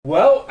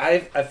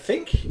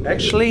think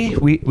actually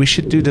we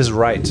should do this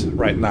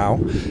right now.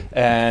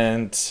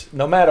 And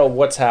no matter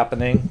what's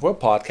happening, we're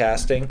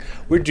podcasting.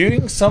 We're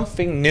doing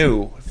something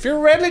new.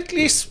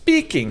 Theoretically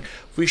speaking,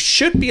 we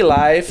should be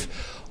live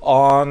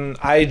on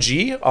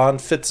IG on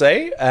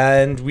Fitze,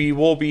 and we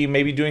will be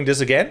maybe doing this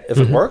again if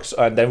it works,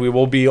 and then we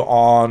will be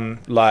on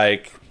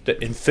like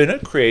the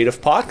Infinite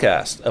Creative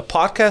Podcast, a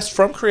podcast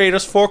from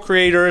creators for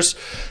creators,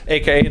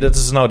 aka this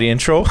is now the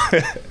intro.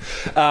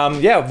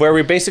 Where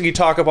we basically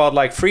talk about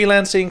like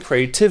freelancing,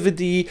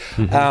 creativity,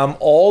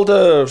 all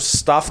the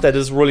stuff that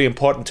is really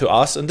important to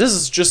us, and this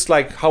is just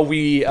like how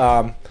we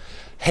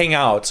hang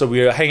out. So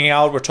we're hanging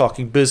out, we're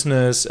talking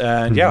business,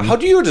 and how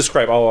do you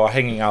describe our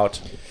hanging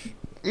out?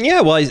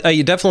 Yeah, well,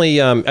 I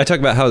definitely, I talk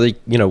about how,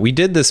 we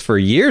did this for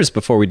years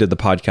before we did the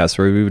podcast,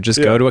 where we would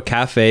just go to a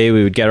cafe,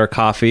 we would get our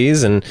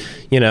coffees and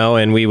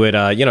we would,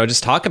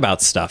 just talk about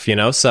stuff,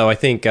 So I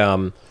think,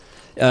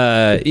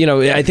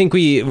 I think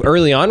we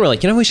early on were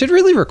like, we should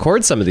really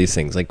record some of these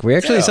things. Like we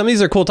actually, some of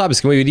these are cool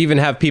topics. We would even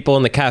have people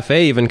in the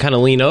cafe even kind of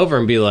lean over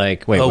and be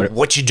like, wait,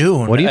 what you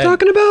doing? What are you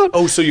talking about?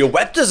 Oh, so you're a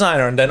web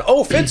designer, and then,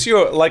 Fitz,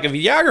 you're like a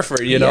videographer,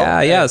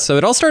 Yeah. So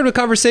it all started with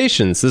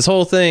conversations. This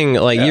whole thing,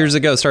 years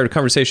ago, started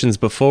conversations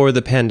before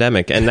the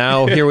pandemic. And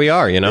now here we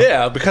are,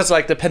 Yeah, because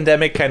like the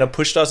pandemic kind of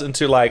pushed us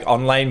into like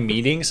online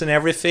meetings and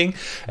everything.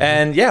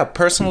 And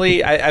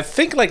personally, I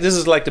think like this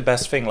is like the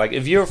best thing. Like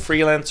if you're a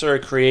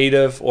freelancer,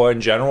 creative, or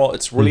in general,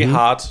 it's really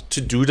hard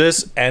to do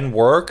this and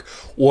work,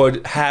 or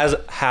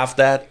have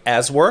that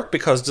as work,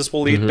 because this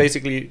will lead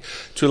basically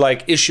to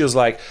like issues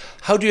like,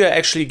 how do I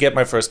actually get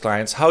my first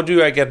clients? How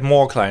do I get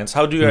more clients?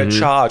 How do I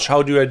charge?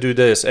 How do I do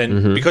this?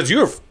 And because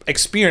you're an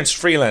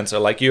experienced freelancer,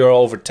 like you're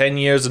over 10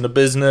 years in the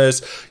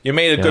business, you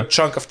made a good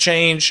chunk of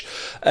change,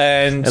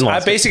 and I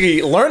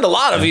basically learned a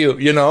lot of you,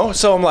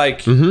 So I'm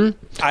like,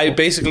 I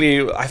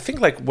think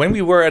like when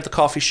we were at the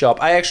coffee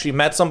shop, I actually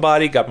met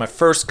somebody, got my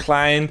first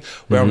client,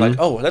 where I'm like,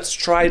 let's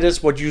try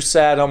this, what you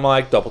said. I'm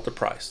like, double the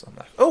price. I'm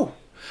like,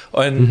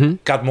 and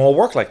got more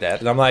work like that.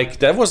 And I'm like,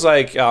 that was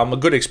like a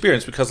good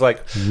experience, because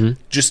like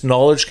just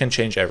knowledge can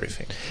change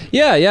everything.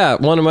 Yeah.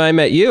 When I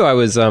met you, I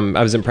was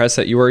impressed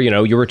that you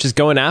were just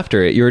going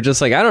after it. You were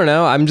just like, I don't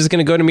know, I'm just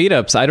going to go to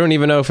meetups. I don't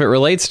even know if it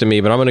relates to me,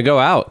 but I'm going to go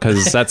out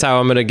because that's how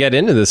I'm going to get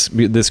into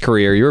this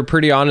career. You were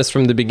pretty honest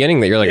from the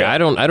beginning that you're like, I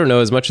don't know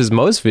as much as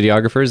most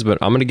videographers, but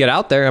I'm going to get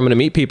out there. I'm going to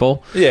meet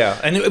people. Yeah.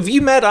 And if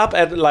you met up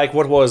at like,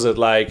 what was it,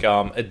 like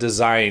a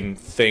design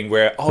thing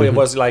where, it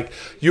was like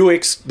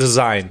UX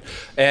design.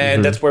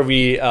 And that's where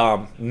we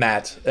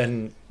met.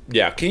 And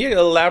can you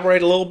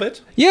elaborate a little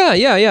bit? Yeah,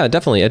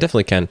 definitely. I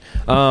definitely can.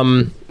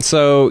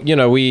 So,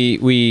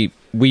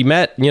 we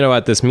met,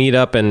 at this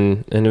meetup,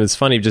 and it was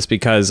funny just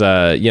because,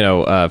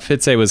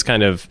 Fitze was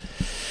kind of,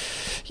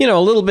 a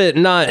little bit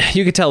not,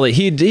 you could tell that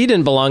he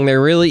didn't belong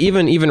there really.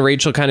 Even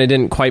Rachel kind of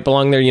didn't quite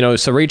belong there,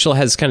 so Rachel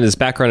has kind of this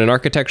background in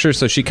architecture,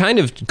 so she kind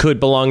of could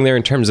belong there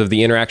in terms of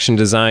the interaction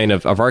design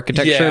of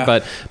architecture.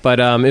 But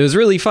it was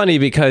really funny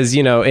because,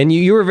 and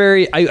you were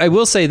very, I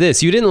will say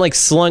this, you didn't like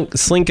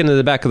slink into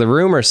the back of the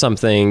room or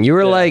something. You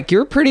were like,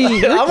 you're pretty.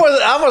 I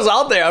was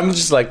out there. I'm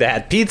just like, they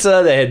had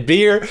pizza, they had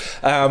beer.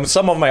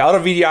 Some of my other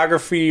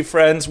videography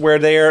friends were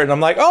there, and I'm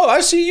like,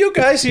 I see you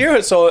guys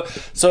here. So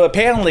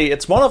apparently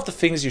it's one of the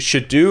things you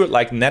should do,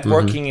 like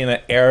networking in an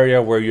area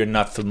where you're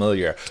not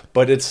familiar,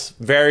 but it's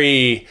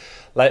very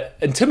like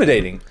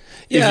intimidating,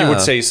 if you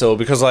would say so,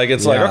 because like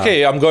it's like,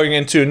 okay, I'm going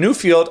into a new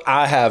field,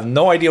 I have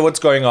no idea what's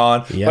going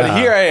on, but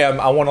here I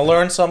am, I want to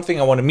learn something,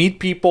 I want to meet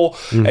people,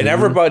 and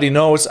everybody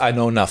knows I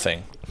know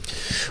nothing.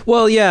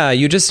 Well, yeah,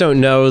 you just don't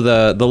know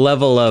the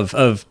level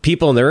of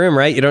people in the room,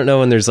 right? You don't know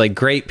when there's like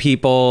great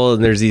people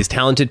and there's these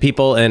talented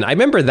people. And I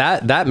remember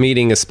that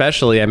meeting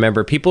especially, I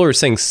remember people were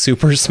saying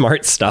super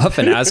smart stuff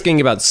and asking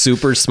about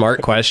super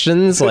smart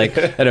questions, like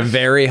at a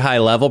very high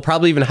level,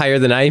 probably even higher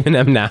than I even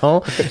am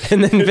now.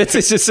 And then Vince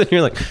is just sitting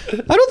here like,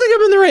 I don't think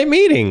I'm in the right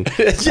meeting.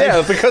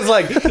 Yeah, because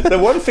like the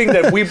one thing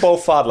that we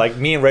both thought, like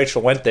me and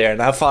Rachel went there,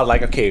 and I thought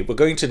like, okay, we're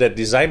going to that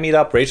design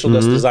meetup. Rachel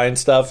does design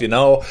stuff,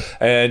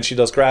 and she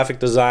does graphic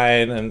design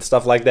and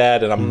stuff like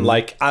that, and I'm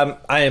like, I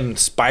am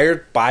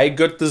inspired by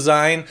good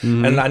design,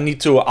 and I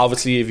need to,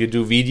 obviously, if you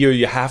do video,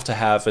 you have to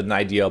have an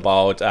idea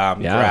about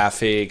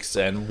graphics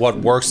and what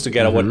works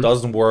together, what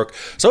doesn't work,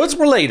 so it's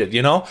related,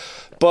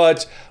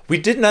 but we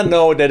did not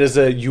know that is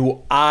a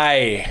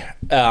UI,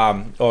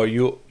 or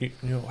you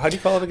how do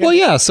you call it again? Well,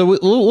 yeah, so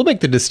we'll make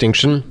the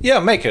distinction. Yeah,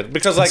 make it,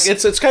 because like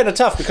it's kind of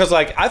tough, because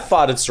like I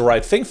thought it's the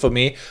right thing for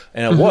me,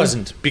 and it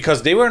wasn't,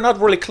 because they were not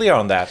really clear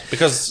on that,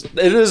 because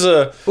it is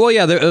a... Well,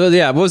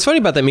 yeah, what was funny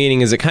about that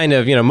meeting is it kind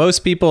of, most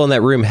people in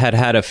that room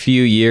had a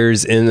few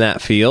years in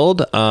that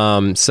field.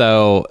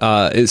 So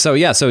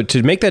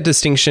to make that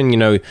distinction,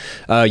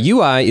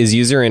 UI is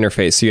user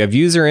interface. So you have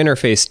user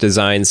interface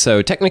design.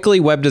 So technically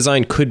web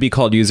design could be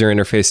called user user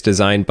interface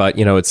design, but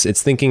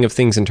it's thinking of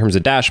things in terms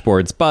of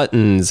dashboards,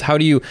 buttons. How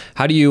do you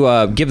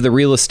give the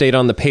real estate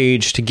on the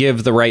page to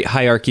give the right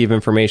hierarchy of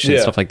information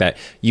and stuff like that?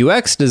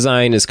 UX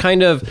design is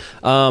kind of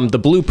the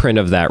blueprint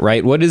of that,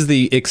 right? What is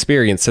the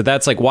experience? So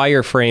that's like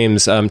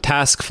wireframes,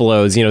 task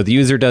flows. The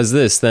user does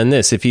this, then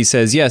this. If he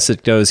says yes,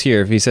 it goes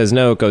here. If he says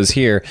no, it goes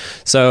here.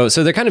 So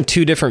they're kind of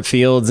two different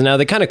fields. Now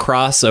they kind of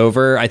cross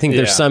over. I think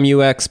there's some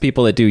UX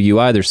people that do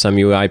UI. There's some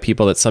UI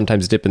people that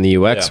sometimes dip in the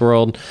UX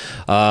world.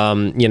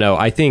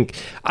 I think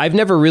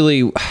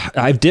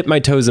I've dipped my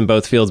toes in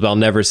both fields, but I'll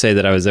never say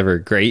that I was ever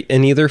great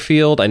in either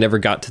field. I never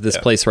got to this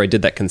place where I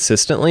did that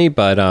consistently.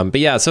 But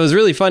yeah, so it was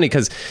really funny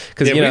because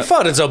we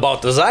thought it's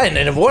about design,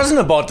 and it wasn't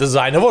about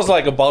design. It was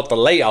like about the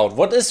layout.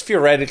 What is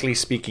theoretically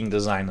speaking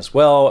design as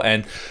well?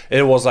 And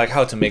it was like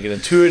how to make it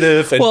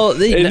intuitive. And,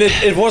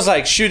 it was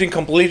like shooting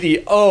completely.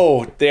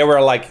 They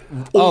were like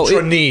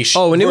ultra niche.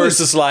 And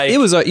versus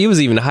it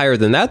was even higher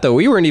than that though.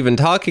 We weren't even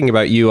talking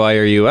about UI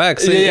or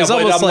UX.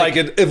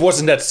 It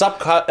wasn't that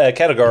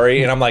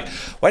subcategory, and I'm like,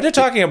 why are they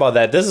talking about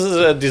that? This is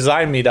a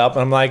design meetup,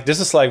 and I'm like, this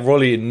is like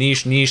really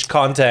niche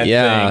content.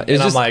 Yeah,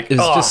 thing. I'm like,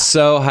 it's just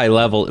so high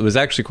level. It was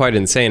actually quite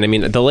insane. I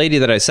mean, the lady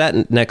that I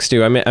sat next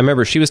to, I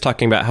remember she was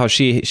talking about how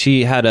she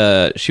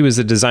was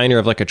a designer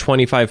of like a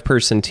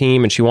 25-person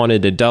team, and she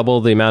wanted to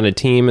double the amount of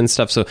team and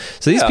stuff. So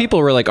these people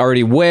were like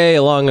already way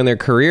along in their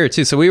career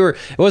too. So it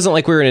wasn't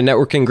like we were in a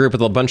networking group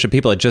with a bunch of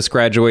people that just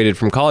graduated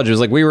from college. It was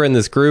like we were in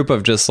this group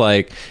of just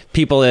like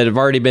people that have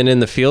already been in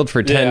the field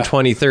for 10,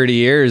 20, 30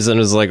 years, and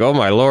it was like, oh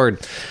my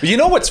Lord. You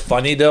know what's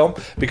funny though?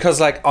 Because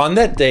like on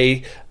that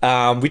day,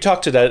 we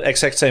talked to that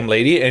exact same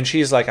lady, and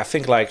she's like, I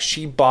think like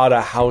she bought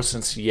a house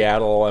in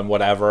Seattle and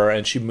whatever,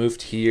 and she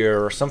moved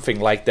here or something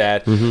like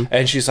that.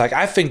 And she's like,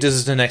 I think this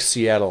is the next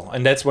Seattle.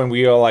 And that's when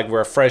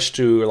we're fresh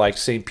to like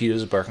St.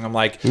 Petersburg. And I'm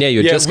like, yeah,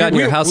 you had just gotten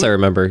your house. I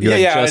remember you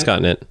had just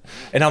gotten it.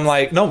 And I'm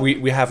like, no,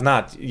 we have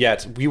not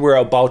yet. We were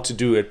about to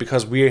do it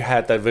because we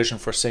had that vision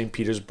for St.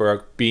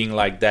 Petersburg being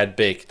like that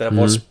big. That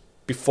was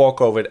before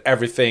COVID,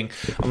 everything.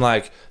 I'm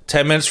like,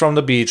 10 minutes from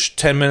the beach,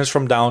 10 minutes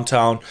from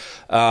downtown.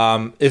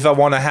 If I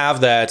want to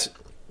have that,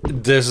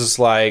 this is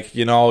like,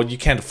 you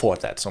can't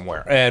afford that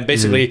somewhere. And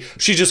basically,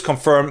 she just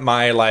confirmed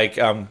my like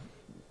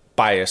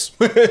bias,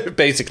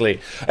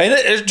 basically. And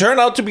it turned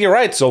out to be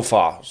right so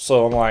far.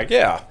 So I'm like,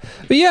 yeah.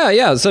 But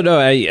yeah. So no,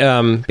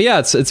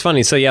 it's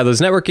funny. So yeah,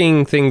 those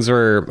networking things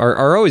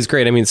are always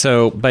great. I mean,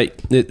 so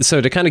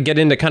to kind of get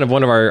into kind of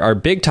one of our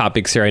big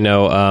topics here, I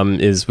know,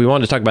 is we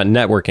want to talk about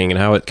networking and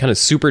how it kind of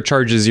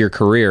supercharges your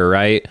career,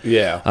 right?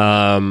 Yeah.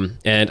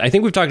 And I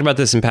think we've talked about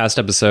this in past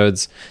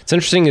episodes. It's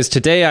interesting is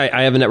today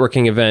I have a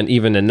networking event,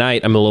 even at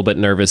night, I'm a little bit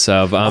nervous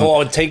of.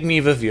 Take me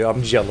with you.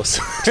 I'm jealous.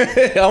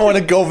 I want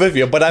to go with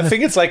you, but I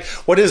think it's like,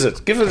 what is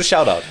it? Give it a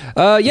shout out.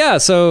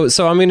 So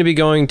I'm going to be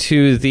going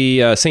to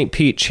the St.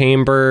 Pete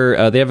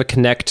Chamber. They have a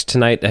Connect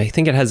tonight. I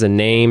think it has a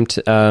name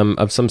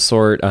of some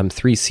sort,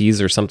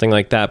 3Cs or something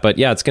like that. But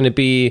yeah, it's going to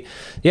be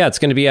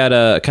at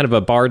a kind of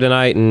a bar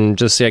tonight, and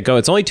just go.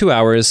 It's only 2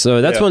 hours,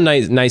 so that's one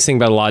nice thing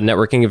about a lot of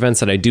networking events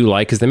that I do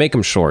like, because they make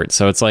them short.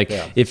 So it's like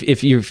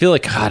if you feel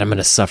like, God, I'm going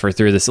to suffer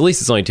through this, at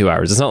least it's only 2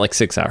 hours. It's not like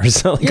 6 hours.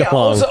 It's not like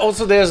long.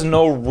 Also, there's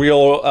no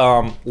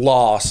real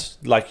loss.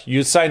 Like,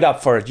 you signed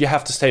up for it, you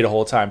have to stay the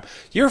whole time.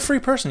 You're a free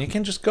person. You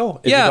can just go.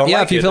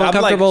 If you feel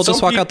uncomfortable,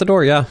 just walk out the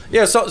door. Yeah.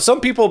 So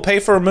some people pay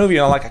for a movie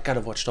and are like, I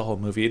gotta watch the whole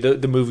movie.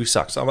 The movie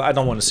sucks. I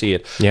don't want to see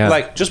it. Yeah.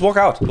 Like, just walk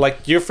out.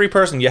 Like, you're a free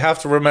person. You have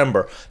to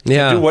remember. You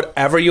can do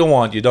whatever you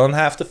want. You don't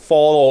have to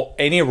follow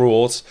any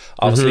rules.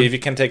 Obviously, if you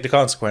can take the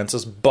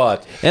consequences.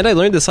 But and I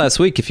learned this last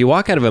week. If you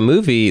walk out of a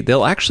movie,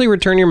 they'll actually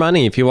return your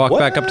money if you walk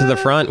back up to the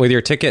front with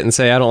your ticket and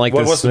say, I don't like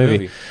this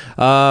movie.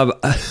 I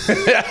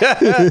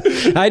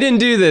didn't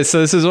do this. So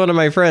this is one of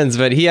my friends,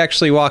 but he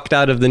actually walked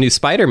out of the new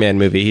Spider-Man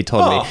movie. He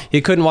told me he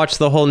couldn't watch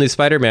the whole new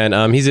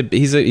Spider-Man.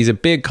 He's a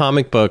big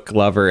comic book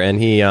lover, and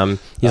he's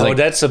like,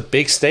 that's a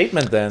big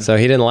statement then. So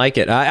he didn't like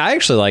it. I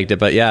actually liked it,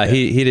 but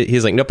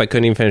he's like, nope, I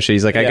couldn't even finish it.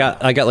 He's like,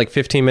 I got like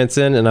 15 minutes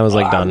in, and I was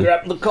like, done.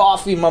 Grab the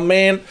coffee, my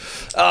man.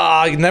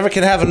 You never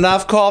can have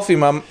enough coffee,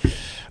 my.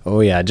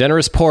 Oh yeah,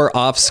 generous pour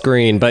off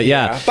screen. But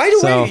yeah. By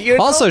the way,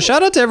 also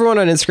shout out to everyone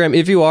on Instagram.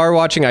 If you are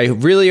watching, I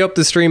really hope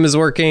the stream is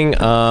working.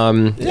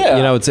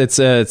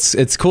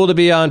 It's cool to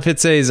be on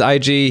Fitzay's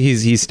IG.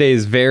 He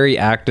stays very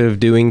active,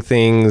 doing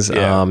things,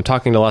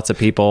 talking to lots of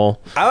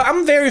people.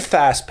 I'm very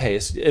fast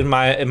paced in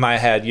my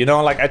head.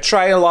 Like, I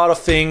try a lot of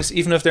things,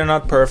 even if they're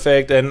not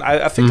perfect. And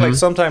I think like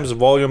sometimes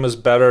volume is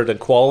better than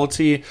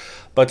quality.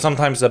 But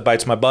sometimes that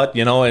bites my butt,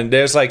 and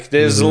there's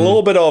a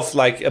little bit of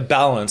like a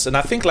balance. And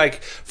I think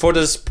like for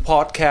this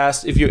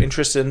podcast, if you're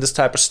interested in this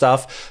type of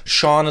stuff,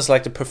 Sean is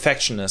like the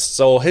perfectionist.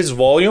 So his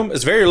volume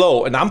is very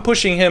low, and I'm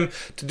pushing him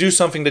to do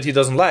something that he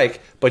doesn't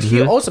like, but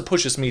he also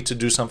pushes me to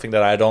do something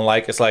that I don't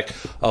like. It's like,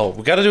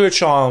 we got to do it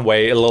Sean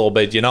way a little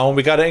bit,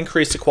 we got to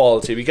increase the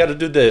quality. We got to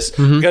do this.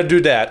 We got to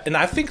do that. And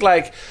I think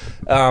like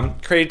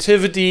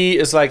creativity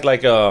is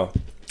like a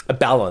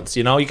balance.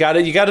 You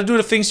gotta do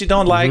the things you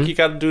don't like. You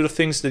gotta do the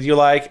things that you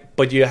like,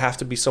 but you have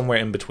to be somewhere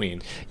in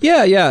between.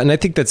 Yeah, and I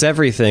think that's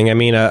everything. I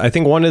mean, I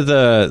think one of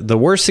the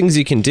worst things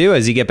you can do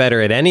as you get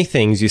better at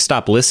anything is you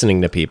stop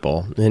listening to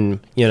people, and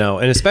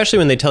and especially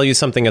when they tell you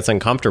something that's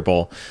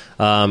uncomfortable.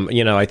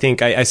 I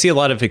think I see a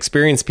lot of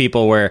experienced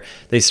people where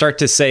they start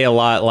to say a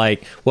lot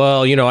like,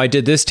 well, I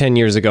did this 10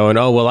 years ago, and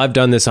oh, well, I've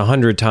done this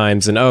 100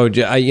 times, and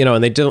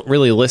and they don't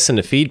really listen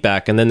to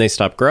feedback, and then they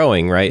stop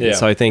growing, right? Yeah. And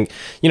so I think,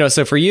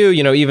 so for you,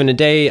 even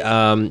today,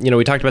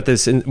 we talked about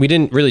this, and we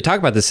didn't really talk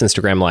about this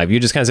Instagram Live. You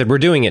just kind of said, we're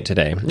doing it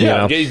today.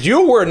 Yeah,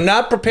 you were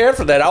not prepared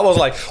for that. I was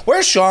like,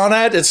 where's Sean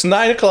at? It's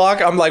 9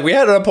 o'clock. I'm like, we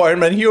had an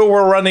appointment. You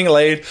were running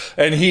late,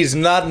 and he's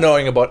not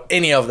knowing about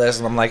any of this.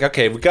 And I'm like,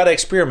 okay, we got to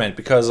experiment,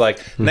 because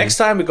next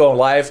time we go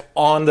live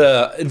on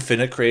the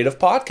Infinite Creative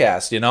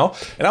Podcast, and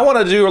I want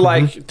to do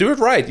do it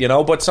right,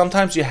 but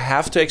sometimes you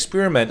have to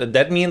experiment, and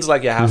that means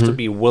you have to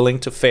be willing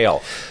to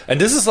fail. And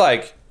this is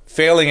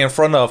failing in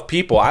front of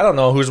people. I don't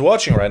know who's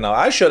watching right now.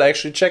 I should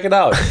actually check it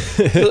out.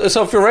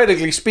 So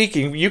theoretically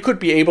speaking, you could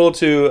be able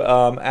to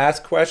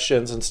ask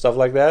questions and stuff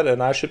like that,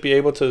 and I should be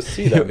able to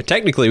see them.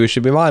 Technically, we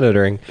should be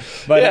monitoring.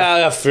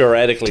 But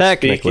theoretically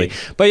speaking.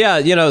 But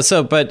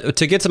but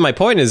to get to my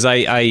point is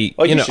actually,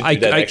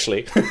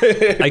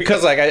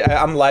 because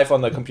I'm live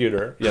on the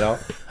computer,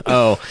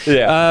 Oh,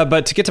 yeah.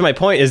 But to get to my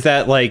point is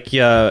that I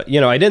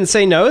didn't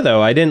say no,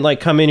 though. I didn't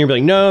come in and be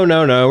like, no,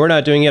 we're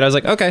not doing it. I was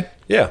like, okay.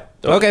 Yeah.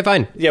 Okay,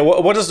 fine. Yeah,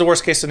 what is the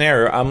worst case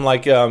scenario? I'm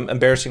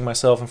embarrassing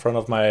myself in front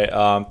of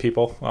my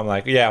people. I'm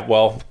like, yeah,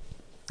 well,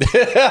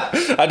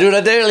 I do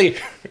that daily.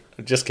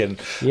 Just kidding.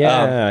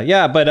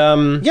 Yeah, but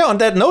on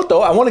that note,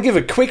 though, I want to give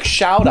a quick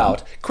shout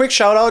out.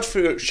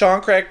 For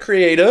Sean Craig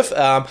Creative.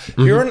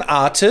 You're an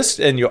artist,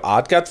 and your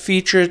art got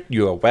featured.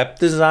 You're a web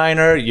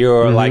designer.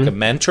 You're a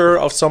mentor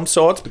of some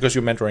sort, because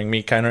you're mentoring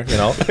me, kind of.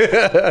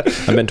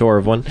 A mentor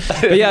of one.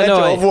 But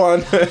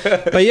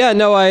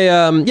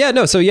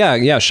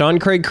Sean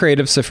Craig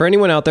Creative. So for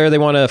anyone out there, they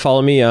want to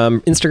follow me.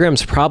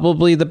 Instagram's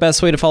probably the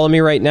best way to follow me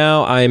right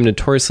now. I am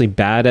notoriously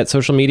bad at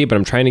social media, but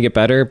I'm trying to get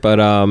better. But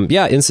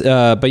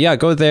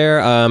go there.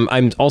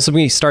 I'm also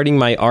be starting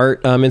my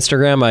art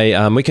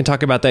Instagram. We can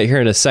talk about that here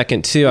in a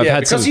second too.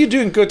 Because you're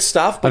doing good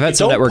stuff, but I've had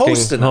some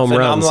networking home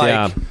runs.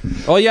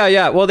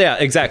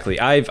 Exactly.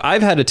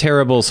 I've had a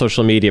terrible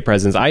social media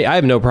presence. I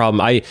have no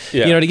problem.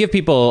 To give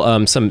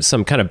people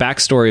some kind of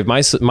backstory of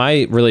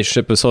my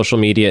relationship with social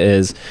media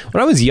is,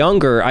 when I was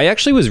younger, I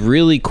actually was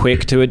really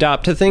quick to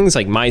adopt to things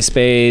like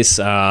MySpace,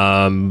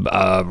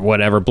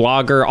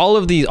 Blogger,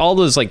 all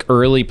those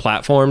early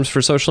platforms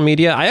for social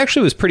media. I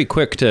actually was pretty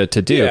quick to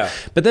do. Yeah.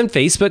 But then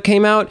Facebook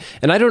came out,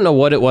 and I don't know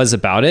what it was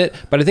about it,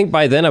 but I think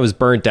by then I was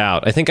burnt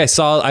out. I think I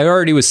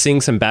already was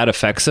seeing some bad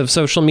effects of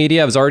social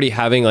media. I was already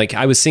having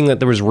I was seeing that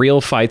there was real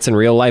fights in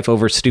real life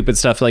over stupid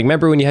stuff.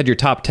 Remember when you had your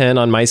top 10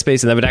 on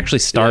MySpace, and that would actually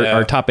start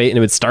our top 8, and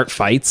it would start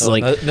fights?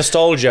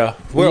 Nostalgia.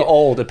 We're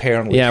old,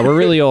 apparently. Yeah, we're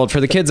really old.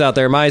 For the kids out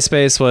there,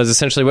 MySpace was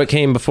essentially what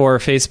came before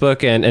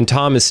Facebook, and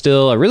Tom is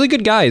still a really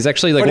good guy. He's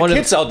actually For the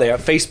kids out there,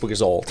 Facebook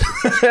is old.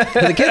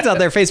 For the kids out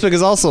there, Facebook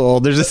is also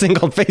old. There's this thing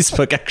called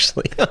Facebook,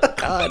 actually.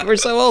 God, we're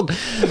so old.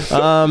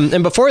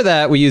 And before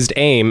that, we used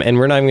AIM, and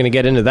we're not even going to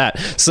get into that.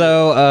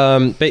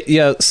 So, there's a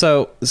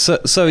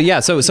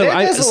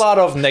lot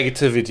of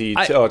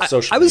negativity towards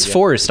social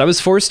media. I was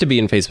forced to be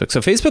in Facebook.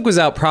 So Facebook was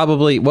out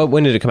probably,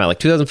 when did it come out?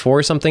 2004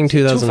 or something?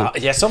 2000?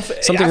 Yeah,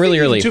 something really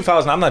early.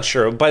 2000, I'm not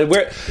sure. But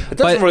it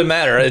doesn't really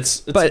matter.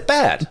 It's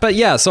bad. But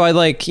yeah, so I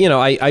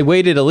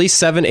waited at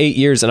least 7-8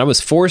 years, and I was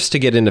forced to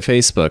get into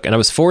Facebook, and I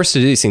was forced to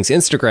do these things.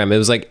 Instagram, it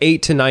was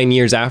 8 to 9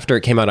 years after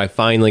it came out, I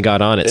finally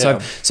got on it. Yeah.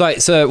 So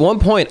at one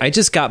point, I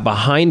just got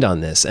behind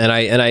on this, and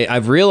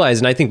I've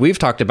realized, and I think we've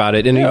talked about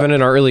it, and even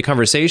in our early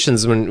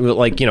conversations when,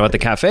 at the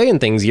cafe and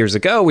things years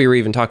ago, we were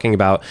even talking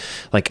about,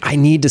 I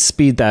need to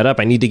speed that up.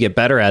 I need to get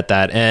better at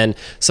that. And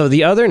so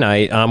the other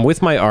night,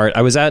 with my art,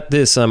 I was at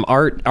this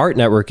art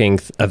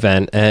networking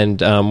event,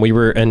 and we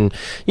were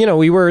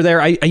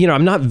there.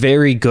 I'm not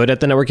very good at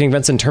the networking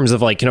events in terms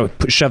of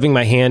shoving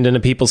my hand into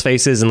people's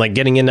faces and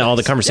getting into all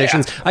the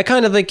conversations. Yeah. I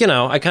kind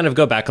of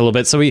go back a little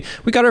bit. So we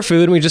got our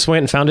food, and we just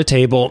went and found a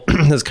table.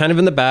 It was kind of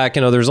in the back.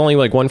 There's only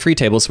one free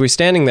table. So we're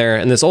standing there,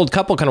 and this old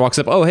couple kind of walks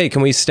up. Oh, hey,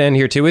 can we stand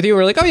here too with you? And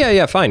we're like, oh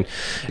yeah, fine.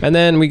 And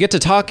then we get to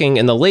talking,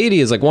 and the lady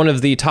is one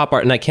of the top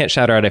art, and I can't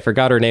shout her out. I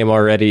forgot her name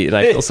already, and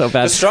I feel so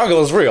bad. The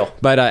struggle is real.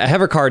 But I have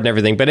her card and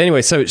everything. But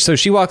anyway, so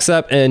she walks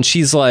up, and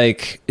she's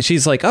like,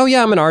 oh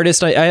yeah, I'm an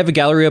artist. I have a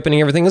gallery opening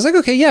and everything. I was like,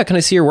 okay, yeah, can I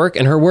see your work?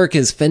 And her work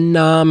is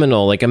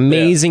phenomenal,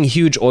 amazing,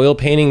 huge oil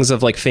paintings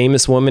of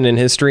famous women in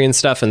history and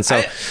stuff. And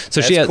so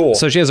she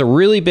has a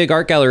really big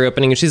art gallery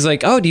opening, and she's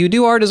like, oh, do you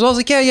do art as well? I was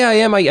like, yeah, I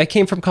am. I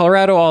came from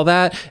Colorado, all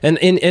that. And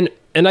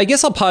and I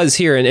guess I'll pause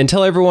here and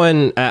tell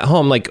everyone at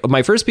home, like,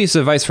 my first piece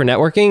of advice for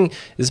networking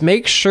is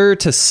make sure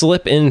to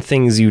slip in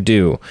things you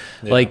do.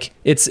 Yeah. Like,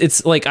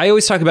 it's like, I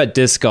always talk about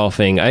disc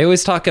golfing. I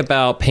always talk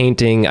about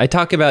painting. I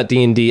talk about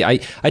D&D. I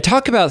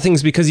talk about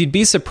things because you'd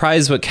be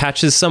surprised what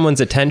catches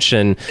someone's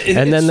attention.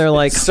 And then they're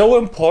like... It's so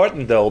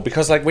important, though,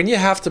 because, like, when you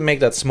have to make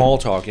that small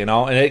talk, you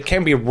know, and it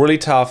can be really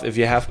tough if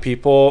you have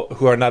people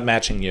who are not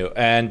matching you.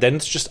 And then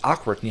it's just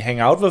awkward. And you hang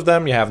out with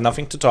them. You have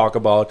nothing to talk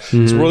about.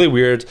 Mm-hmm. It's really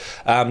weird.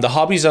 The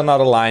hobbies are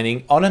not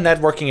aligning. On a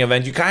networking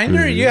event, you kind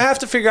of you have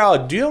to figure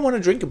out, do I want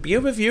to drink a beer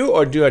with you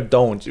or do I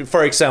don't,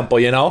 for example,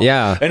 you know?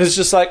 Yeah. And it's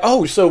just like,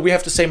 oh, so we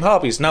have the same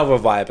hobbies, now we're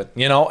vibing,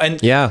 you know? And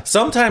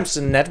sometimes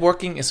the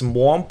networking is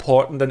more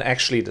important than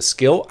actually the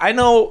skill. I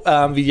know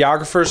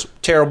videographers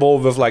terrible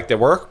with like their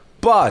work,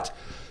 but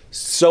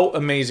so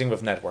amazing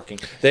with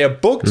networking. They are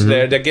booked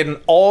there, they're getting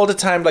all the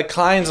time like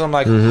clients. I'm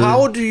like,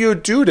 how do you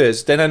do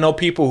this? Then I know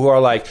people who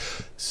are like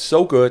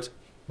so good,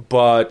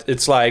 but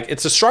it's like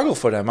it's a struggle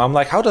for them. I'm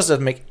like, how does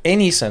that make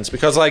any sense?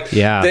 Because like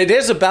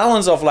there's a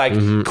balance of like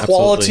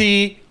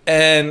quality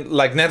and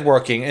like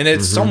networking, and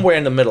it's somewhere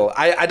in the middle.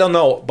 I don't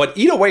know, but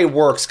either way it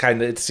works,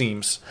 kind of, it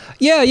seems.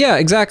 Yeah,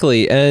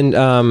 exactly. And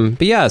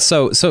but yeah,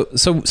 so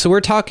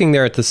we're talking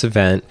there at this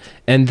event,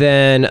 and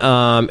then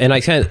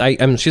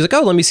and she's like,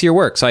 oh, let me see your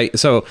work.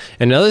 So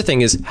another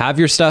thing is, have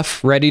your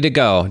stuff ready to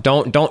go.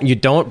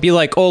 Don't be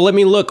like, oh, let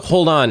me look,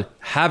 hold on,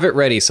 have it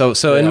ready. So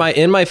in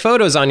my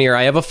photos on here,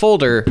 I have a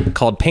folder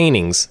called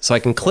paintings, so I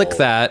can click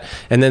that,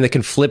 and then they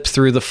can flip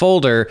through the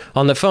folder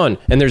on the phone,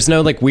 and there's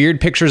no like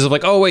weird pictures of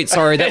like, oh wait,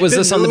 sorry, that was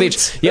this on the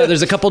beach. Yeah,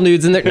 there's a couple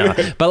nudes in there. No,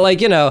 but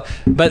like, you know,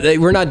 but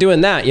we're not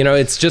doing that. You know,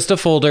 it's just a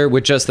folder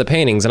with just the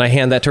paintings, and I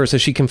hand that to her so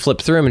she can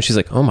flip through them, and she's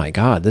like, oh my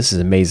god, this is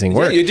amazing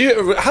work. Yeah, you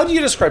do. How do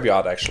you describe your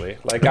art actually?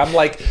 Like, I'm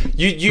like,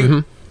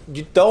 you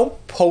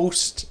don't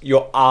post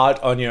your art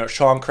on your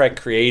Sean Craig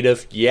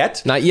Creative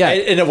yet. Not yet.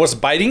 And it was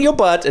biting your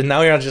butt, and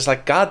now you're just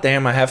like, god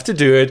damn, I have to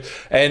do it.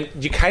 And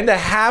you kind of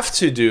have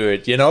to do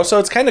it, you know? So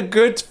it's kind of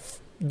good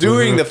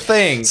doing the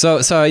thing. So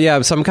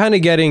I'm kind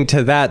of getting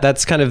to that.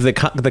 That's kind of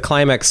the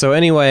climax. So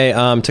anyway,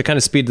 to kind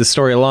of speed the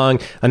story along,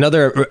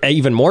 another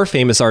even more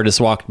famous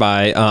artist walked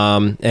by,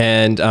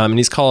 and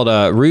he's called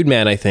Rude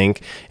Man, I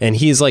think, and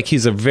he's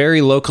a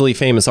very locally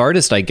famous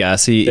artist, I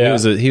guess. He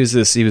was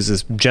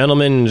this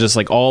gentleman, just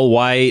like all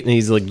white, and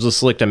he's like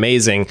just looked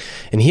amazing,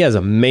 and he has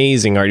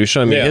amazing art. He was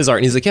showing me his art,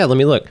 and he's like, yeah, let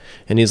me look,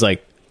 and he's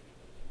like.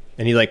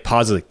 And he like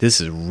pauses, like, this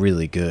is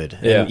really good.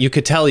 And you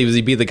could tell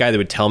he'd be the guy that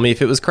would tell me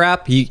if it was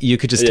crap. You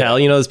could just tell,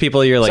 you know, those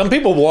people, you're like... Some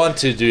people want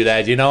to do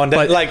that, you know, and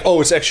then like, oh,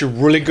 it's actually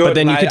really good. But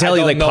then you could tell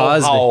he like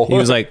paused. He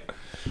was like,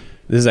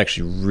 this is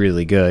actually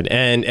really good.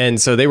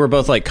 And so they were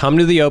both like, come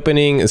to the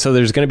opening. So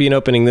there's going to be an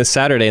opening this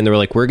Saturday. And they were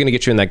like, we're going to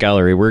get you in that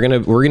gallery. We're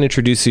going to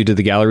introduce you to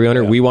the gallery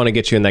owner. We want to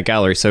get you in that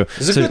gallery. So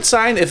it's a good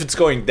sign if it's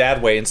going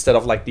that way instead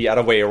of like the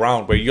other way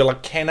around, where you're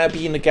like, can I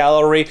be in the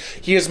gallery?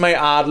 Here's my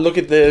art. Look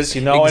at this,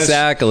 you know?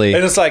 Exactly.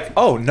 And it's like,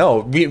 oh no,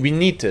 we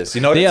need this,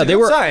 you know? Yeah, they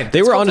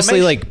were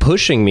honestly like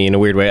pushing me in a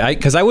weird way. I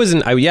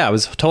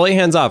was totally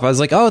hands off. I was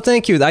like, oh,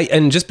 thank you.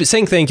 And just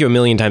saying thank you a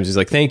million times. He's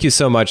like, thank you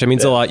so much. It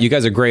means a lot. You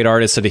guys are great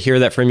artists. So to hear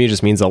that from you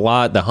just means a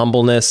lot. The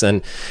humbleness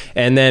and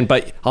then,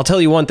 but I'll tell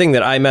you one thing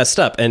that I messed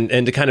up, and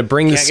to kind of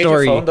bring the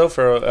story. Can I get your phone though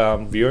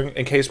for viewing,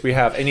 in case we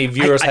have any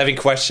viewers having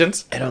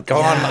questions?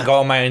 Go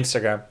on my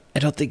Instagram. I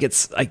don't think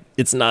it's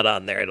not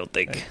on there. I don't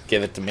think.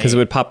 Give it to me because it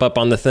would pop up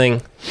on the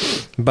thing.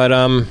 But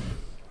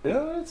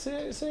yeah, it's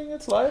saying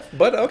it's live,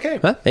 but okay.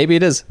 Maybe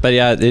it is, but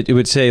yeah, it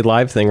would say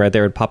live thing right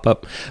there. It would pop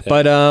up,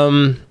 but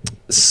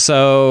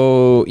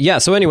so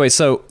anyway,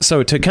 so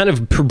to kind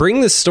of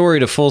bring this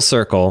story to full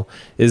circle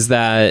is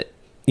that,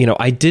 you know,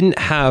 I didn't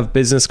have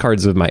business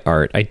cards with my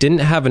art. I didn't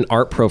have an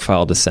art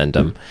profile to send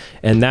them.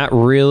 And that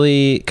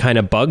really kind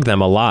of bugged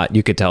them a lot.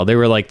 You could tell. They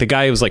were like, the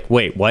guy was like,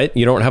 wait, what?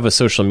 You don't have a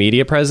social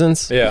media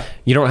presence? Yeah.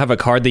 You don't have a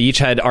card? They each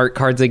had art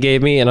cards they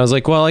gave me. And I was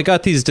like, well, I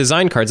got these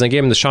design cards. And I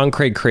gave them the Sean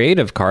Craig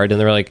Creative card.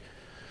 And they were like,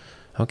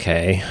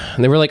 okay.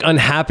 And they were like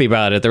unhappy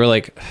about it. They were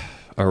like,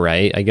 all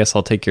right, I guess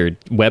I'll take your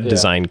web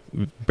design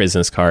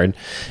business card.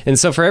 And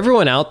so for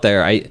everyone out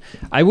there,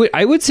 I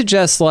would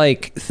suggest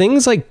like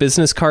things like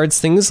business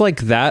cards, things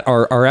like that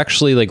are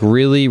actually like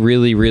really,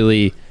 really,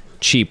 really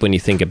cheap when you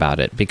think about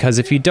it. Because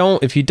if you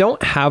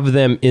don't have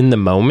them in the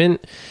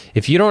moment,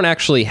 if you don't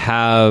actually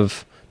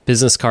have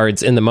business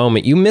cards in the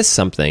moment, you miss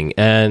something.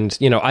 And,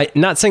 you know, I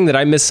not saying that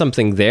I missed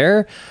something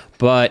there,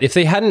 but if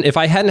I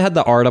hadn't had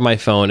the art on my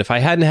phone, if I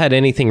hadn't had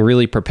anything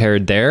really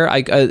prepared there, I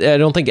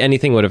don't think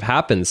anything would have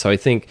happened. So I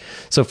think,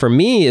 so for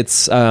me,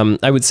 it's,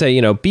 I would say,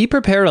 you know, be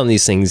prepared on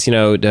these things, you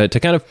know, to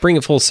kind of bring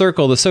it full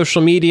circle. The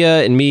social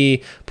media and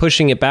me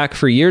pushing it back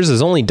for years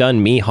has only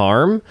done me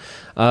harm.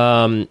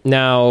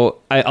 Now,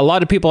 a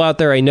lot of people out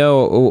there I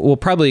know will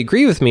probably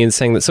agree with me in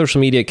saying that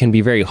social media can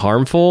be very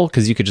harmful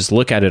because you could just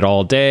look at it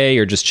all day.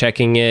 You're just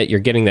checking it. You're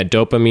getting that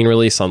dopamine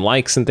release on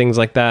likes and things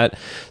like that.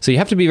 So you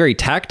have to be very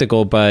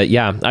tactical. But,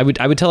 yeah, I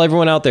would tell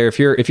everyone out there, if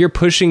you're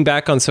pushing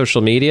back on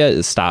social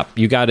media, stop.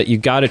 You got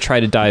to try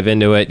to dive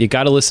into it. You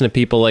got to listen to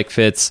people like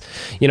Fitz.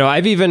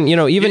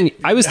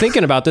 I was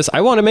thinking about this.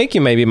 I want to make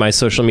you maybe my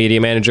social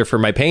media manager for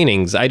my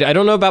paintings. I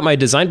don't know about my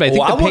design, but I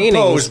think the paintings. I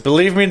would post.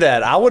 Believe me,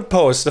 that I would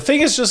post. The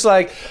thing is just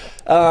like,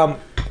 I'm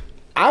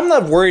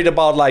not worried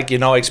about like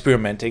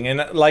experimenting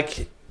and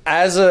like.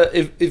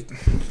 If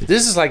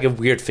this is like a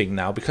weird thing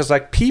now, because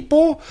like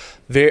people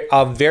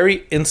are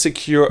very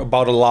insecure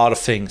about a lot of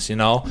things,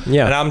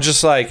 Yeah. And I'm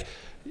just like,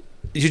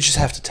 you just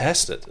have to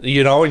test it,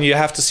 and you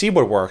have to see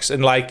what works,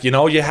 and like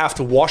you have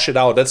to wash it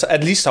out. That's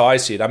at least how I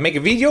see it. I make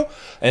a video,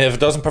 and if it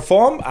doesn't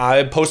perform,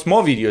 I post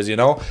more videos.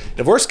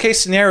 The worst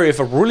case scenario, if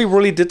I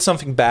really did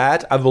something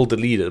bad, I will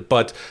delete it,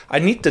 but I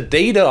need the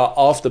data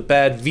of the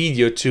bad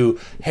video to,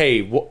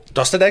 hey,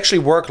 does that actually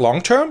work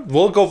long term?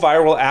 Will it go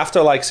viral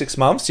after like 6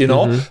 months?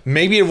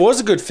 Maybe it was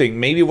a good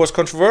thing, maybe it was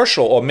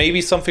controversial, or maybe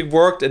something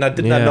worked and I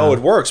did not know it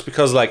works,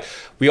 because like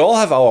we all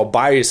have our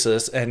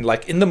biases, and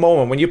like in the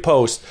moment when you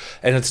post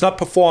and it's not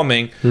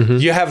performing,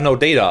 you have no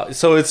data.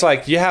 So it's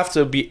like you have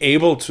to be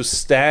able to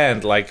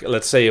stand, like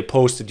let's say a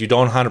post that you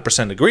don't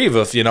 100% agree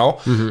with,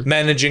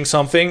 managing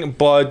something,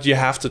 but you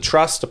have to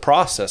trust the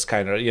process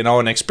kind of,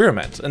 and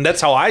experiment. And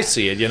that's how I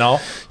see it,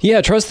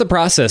 Yeah, trust the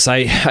process.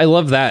 I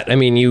love that. I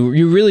mean,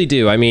 you really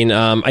do. I mean,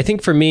 I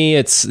think for me,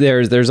 it's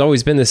there's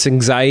always been this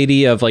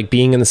anxiety of like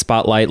being in the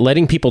spotlight,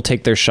 letting people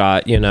take their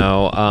shot,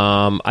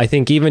 I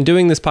think even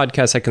doing this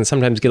podcast, I can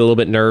sometimes get a little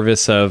bit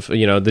nervous of,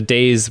 the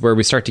days where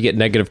we start to get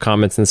negative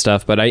comments and stuff.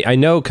 But I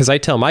know, because I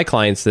tell my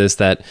clients this,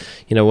 that,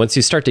 once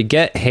you start to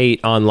get hate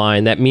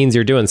online, that means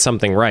you're doing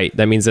something right.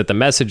 That means that the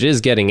message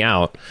is getting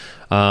out.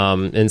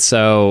 And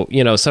so,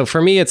 so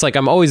for me, it's like,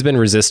 I've always been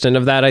resistant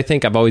of that. I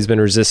think I've always been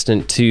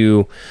resistant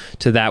to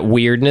that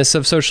weirdness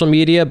of social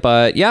media.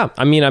 But yeah,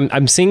 I mean,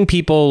 I'm seeing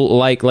people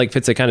like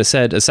Fitz kind of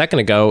said a second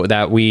ago,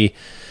 that we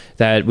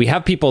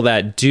have people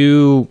that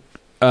do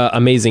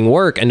amazing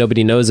work and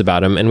nobody knows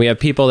about them, and we have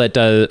people that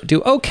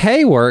do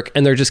okay work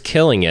and they're just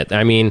killing it.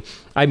 I mean,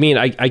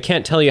 I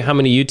can't tell you how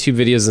many YouTube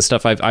videos and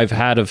stuff I've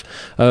had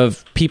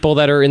of people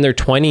that are in their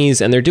 20s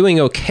and they're doing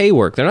okay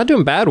work. They're not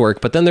doing bad work,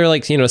 but then they're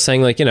like,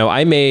 saying like,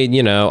 I made,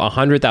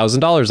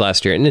 $100,000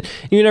 last year. And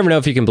you never know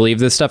if you can believe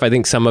this stuff. I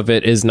think some of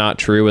it is not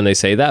true when they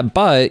say that,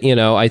 but,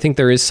 I think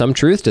there is some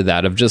truth to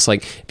that, of just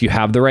like, if you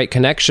have the right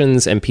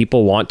connections and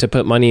people want to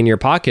put money in your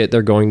pocket,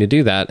 they're going to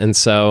do that. And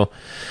so,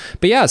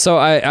 but yeah, so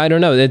I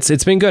don't know.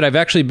 It's been good. I've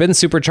actually been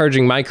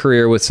supercharging my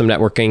career with some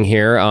networking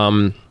here.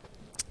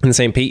 In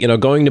St. Pete,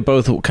 going to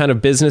both kind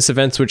of business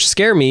events, which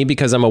scare me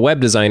because I'm a web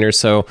designer.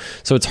 So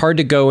it's hard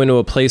to go into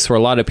a place where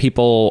a lot of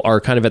people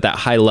are kind of at that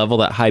high level,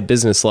 that high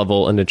business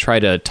level, and to try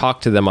to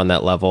talk to them on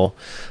that level.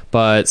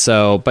 But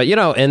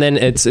and then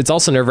it's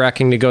also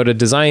nerve-wracking to go to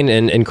design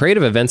and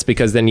creative events,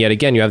 because then yet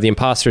again you have the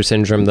imposter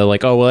syndrome. They're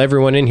like, oh well,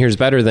 everyone in here is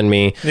better than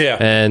me. Yeah.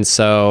 And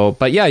so,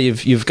 but yeah,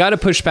 you've got to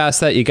push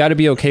past that. You got to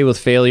be okay with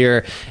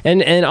failure,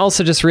 and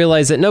also just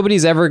realize that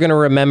nobody's ever going to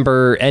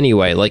remember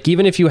anyway. Like,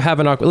 even if you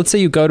have let's say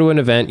you go to an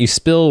event, you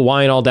spill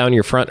wine all down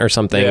your front or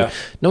something. Yeah.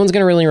 No one's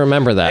going to really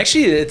remember that.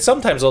 Actually, it's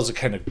sometimes also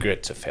kind of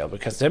good to fail,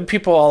 because then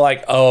people are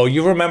like, oh,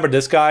 you remember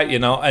this guy,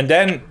 and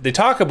then they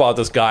talk about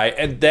this guy,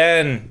 and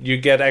then you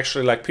get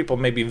actually like people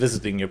maybe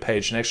visiting your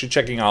page and actually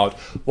checking out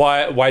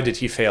why did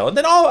he fail, and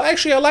then, oh,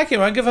 actually I like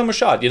him, I give him a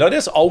shot.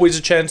 There's always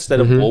a chance that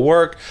it will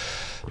work,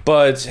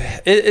 but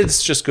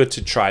it's just good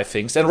to try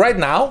things. And right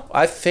now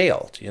I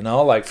failed,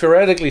 like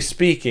theoretically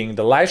speaking,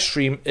 the live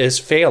stream is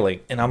failing,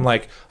 and I'm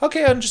like,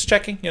 okay, I'm just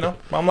checking,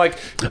 I'm like,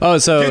 oh,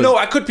 so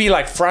I could be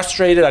like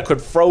frustrated, I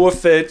could throw a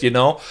fit, and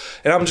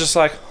I'm just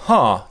like,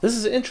 this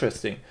is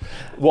interesting.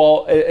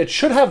 Well, it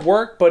should have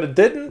worked, but it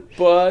didn't.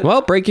 But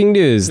well, breaking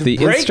news: the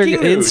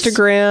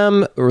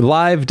Instagram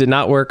live did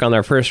not work on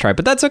our first try,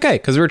 but that's okay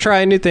because we're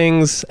trying new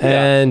things.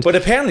 And but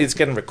apparently, it's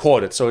getting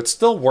recorded, so it's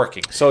still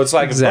working. So it's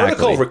like a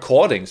vertical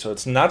recording, so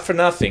it's not for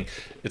nothing.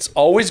 It's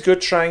always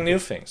good trying new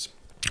things.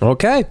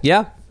 Okay.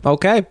 Yeah.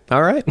 Okay.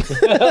 All right.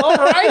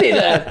 Alrighty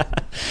then.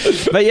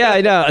 But yeah, I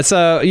know.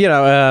 So,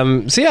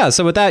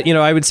 so with that,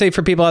 I would say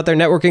for people out there,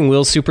 networking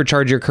will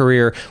supercharge your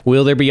career.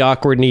 Will there be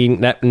awkward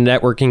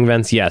networking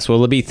events? Yes. Will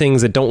there be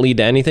things that don't lead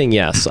to anything?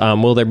 Yes.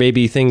 Will there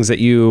maybe things that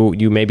you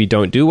maybe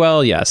don't do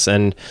well? Yes.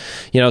 And,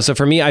 so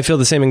for me, I feel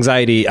the same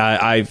anxiety.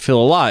 I feel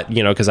a lot,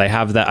 because I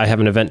have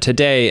an event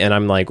today and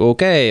I'm like,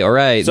 okay, all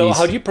right. So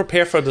how do you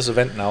prepare for this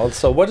event now?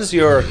 So what is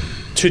your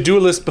to-do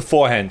list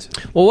beforehand?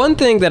 Well, one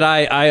thing that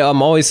I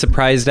am always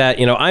surprised at,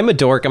 I'm a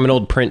dork. I'm an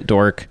old print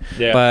dork.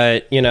 Yeah.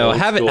 But,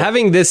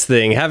 having this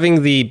thing,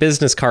 having the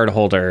business card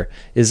holder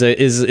is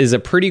a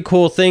pretty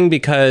cool thing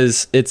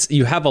because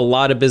you have a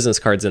lot of business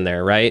cards in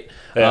there, right?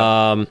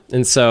 Yeah.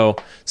 And so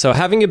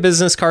having your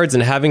business cards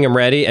and having them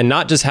ready and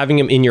not just having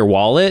them in your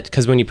wallet,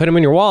 because when you put them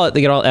in your wallet,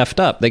 they get all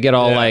effed up. They get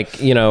all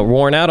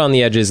worn out on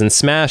the edges and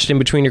smashed in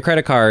between your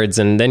credit cards.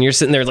 And then you're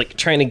sitting there like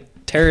trying to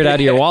tear it out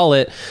of your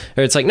wallet.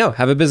 Or it's like, no,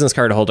 have a business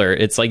card holder.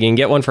 It's like you can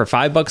get one for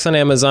 $5 on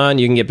Amazon.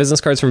 You can get business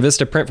cards from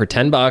Vistaprint for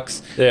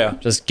 $10. Yeah.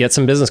 Just get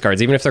some business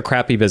cards. Even if they're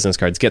crappy business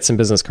cards, get some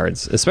business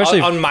cards.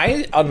 Especially on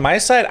my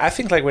side, I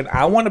think like when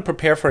I want to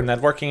prepare for a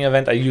networking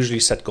event, I usually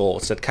set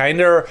goals that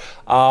kind of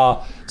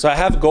so I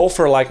have a goal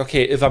for like,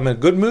 okay, if I'm in a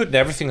good mood and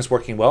everything is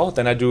working well,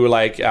 then I do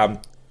like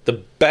the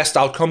best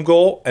outcome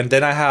goal, and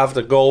then I have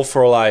the goal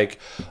for like,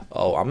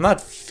 oh, I'm not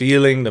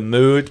feeling the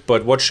mood,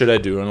 but what should I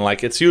do? And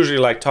like it's usually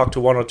like talk to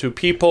 1 or 2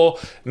 people.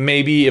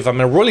 Maybe if I'm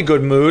in a really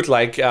good mood,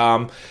 like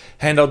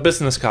hand out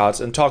business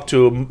cards and talk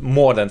to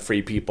more than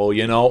 3 people,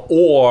 you know,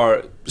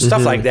 or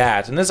stuff like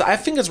that. And I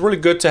think it's really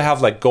good to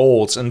have like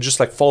goals and just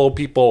like follow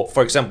people.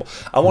 For example,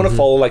 I want to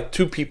follow like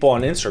 2 people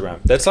on Instagram.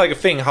 That's like a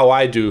thing how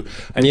I do.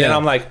 And then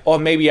I'm like, oh,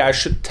 maybe I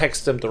should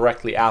text them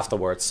directly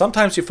afterwards.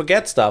 Sometimes you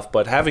forget stuff,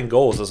 but having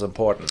goals is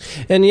important.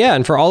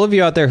 And for all of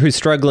you out there who's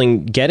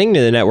struggling getting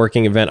to the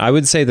networking event, I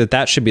would say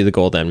that should be the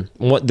goal then.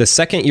 The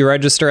second you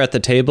register at the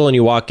table and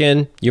you walk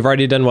in, you've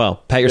already done well.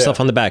 Pat yourself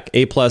on the back.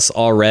 A+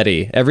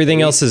 already.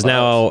 Everything else is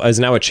now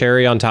a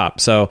cherry on top.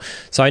 So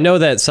I know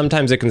that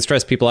sometimes it can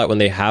stress people out when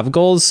they have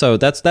goals. So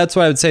that's what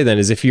I would say then,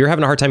 is if you're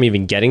having a hard time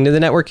even getting to the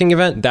networking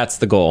event, that's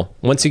the goal.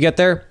 Once you get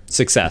there,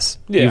 success.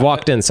 Yeah. You've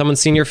walked in, someone's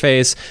seen your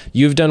face,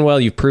 you've done well,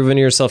 you've proven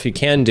to yourself you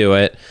can do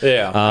it.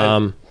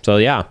 So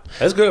yeah,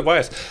 that's good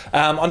advice.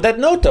 On that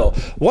note, though,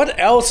 what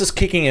else is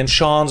kicking in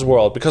Sean's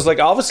world? Because like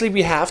obviously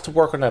we have to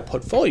work on that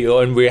portfolio,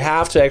 and we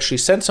have to actually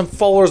send some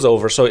followers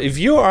over. So if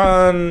you're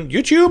on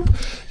YouTube,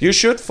 you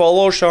should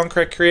follow Sean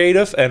Craig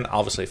Creative, and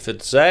obviously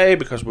Fitze,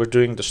 because we're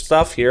doing the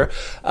stuff here.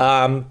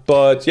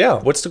 But yeah,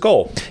 what's the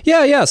goal?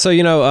 Yeah. So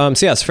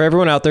so yes, for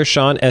everyone out there,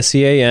 Sean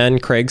SEAN,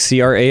 Craig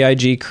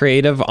CRAIG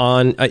Creative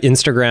on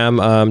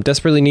Instagram.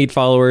 Desperately need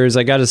followers.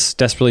 I got to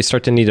desperately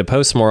start to need to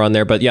post more on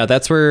there. But yeah,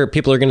 that's where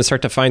people are going to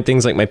start to find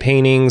things like my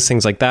paintings,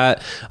 things like that.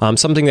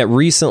 Something that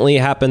recently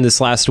happened this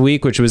last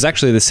week, which was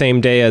actually the same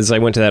day as I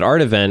went to that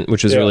art event,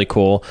 which was really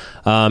cool,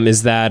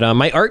 is that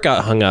my art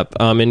got hung up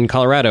in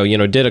Colorado.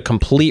 Did a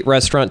complete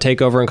restaurant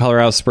takeover in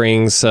Colorado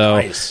Springs.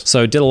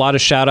 So did a lot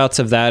of shout outs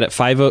of that at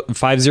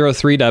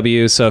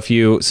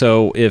 503W.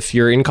 So if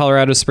you're in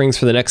Colorado Springs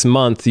for the next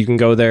month, you can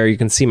go there. You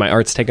can see my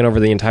art's taken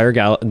over the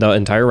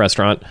entire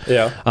restaurant.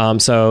 Yeah.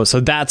 So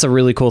that's a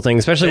really cool thing,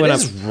 especially when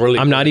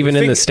I'm not even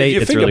in the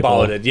state. It's really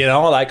cool. It,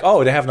 like,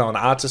 oh, they have now an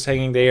artist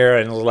hanging there,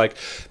 and like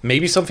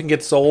maybe something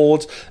gets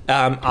sold.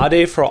 Are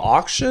they for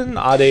auction?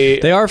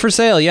 They are for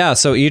sale, yeah.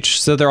 So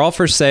they're all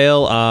for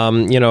sale.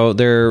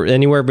 They're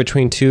anywhere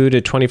between $200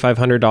 to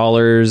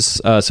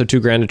 $2,500. So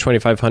 $2,000 to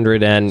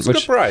 $2,500, and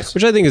good price.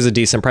 Which I think is a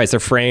decent price.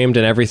 They're framed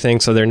and everything,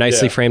 so they're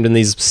nicely framed in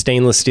these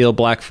stainless steel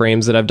black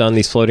frames that I've done,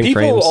 these floating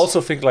frames. People also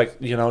think like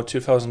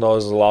 $2,000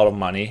 is a lot of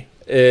money.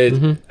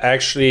 It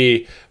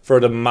actually, for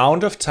the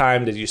amount of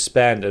time that you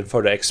spend and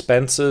for the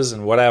expenses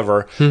and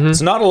whatever,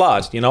 it's not a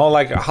lot.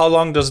 Like how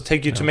long does it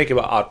take you to make an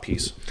art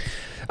piece?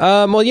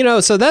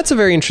 So that's a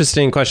very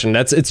interesting question.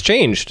 It's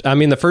changed. I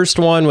mean, the first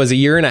one was a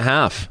year and a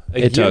half.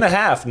 A year and a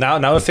half.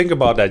 Now think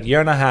about that. Year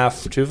and a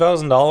half,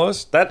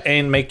 $2,000. That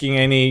ain't making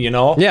any.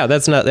 Yeah,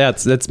 that's not.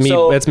 That's me.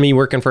 That's me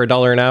working for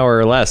 $1 an hour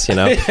or less.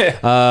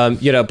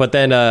 But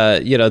then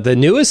the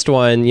newest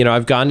one.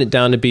 I've gotten it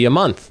down to be a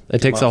month.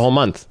 It takes a whole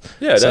month.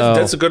 Yeah,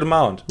 that's a good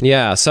amount.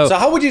 Yeah. So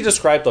how would you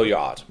describe though your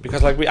art?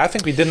 Because I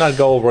think we did not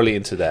go really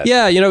into that.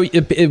 Yeah,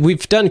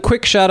 we've done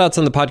quick shout outs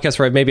on the podcast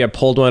where I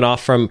pulled one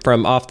off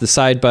from off the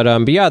side.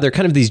 But yeah, they're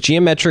kind of these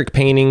geometric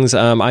paintings.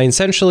 I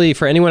essentially,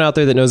 for anyone out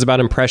there that knows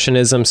about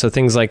Impressionism, so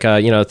things like,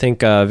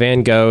 think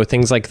Van Gogh,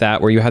 things like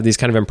that, where you have these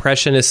kind of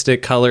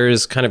impressionistic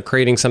colors kind of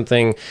creating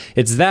something.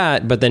 It's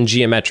that, but then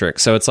geometric.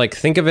 So it's like,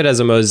 think of it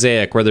as a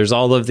mosaic where there's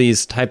all of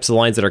these types of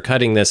lines that are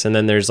cutting this, and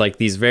then there's like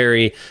these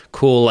very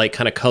cool, like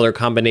kind of color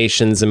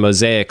combinations and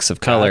mosaics of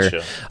color.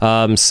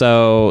 Gotcha.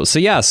 So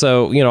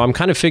I'm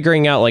kind of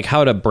figuring out like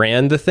how to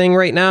brand the thing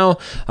right now.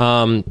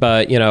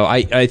 But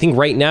I think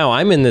right now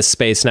I'm in this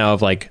space now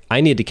of like,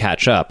 I need to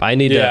catch up. I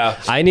need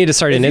to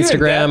start an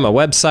Instagram, a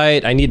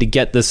website. I need to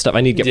get this stuff. I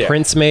need to get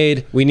prints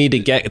made. We need to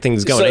get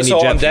things going.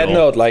 So on that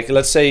note, like,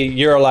 let's say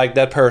you're like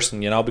that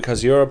person,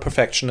 because you're a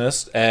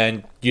perfectionist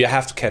and you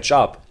have to catch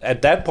up.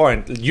 At that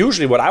point,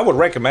 usually what I would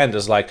recommend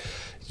is like,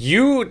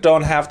 you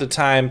don't have the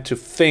time to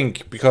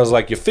think, because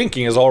like your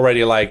thinking is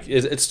already like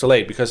it's too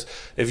late. Because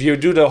if you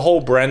do the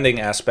whole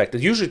branding aspect,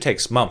 it usually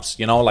takes months.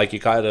 Like you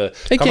gotta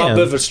come up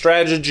with a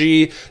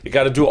strategy. You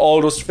gotta do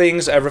all those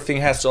things. Everything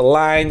has to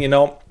align.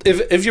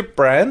 If you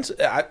brand,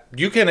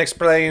 you can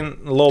explain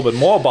a little bit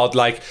more about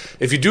like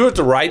if you do it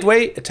the right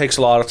way, it takes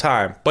a lot of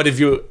time. But if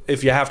you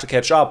have to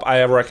catch up,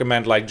 I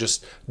recommend like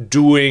just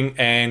doing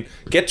and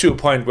get to a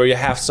point where you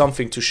have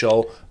something to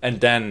show,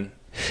 and then.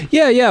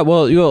 Yeah.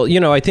 Well,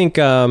 I think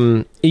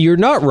you're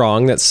not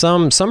wrong that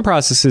some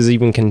processes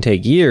even can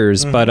take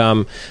years,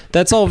 but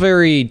that's all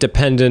very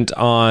dependent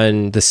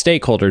on the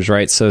stakeholders,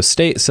 right? So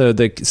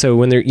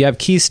when you have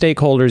key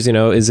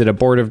stakeholders, is it a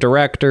board of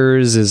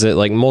directors? Is it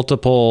like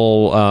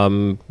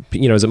multiple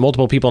is it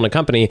multiple people in a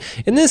company?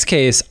 In this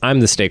case, I'm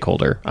the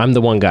stakeholder. I'm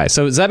the one guy.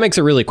 So that makes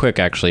it really quick,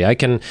 actually.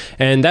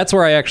 And that's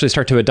where I actually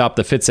start to adopt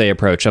the Fitze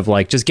approach of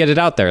like, just get it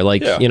out there.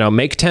 Like,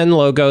 make 10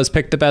 logos,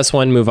 pick the best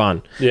one, move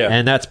on. Yeah.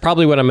 And that's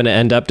probably what I'm going to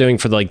end up doing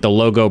for like the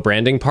logo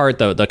branding part.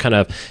 The kind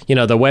of,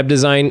 the web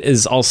design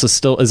is also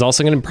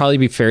going to probably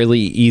be fairly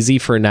easy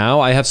for now.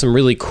 I have some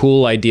really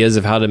cool ideas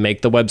of how to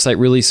make the website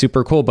really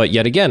super cool, but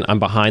yet again, I'm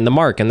behind the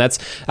mark. And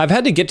I've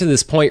had to get to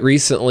this point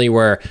recently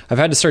where I've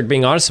had to start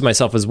being honest with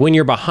myself, is when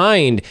you're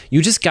behind,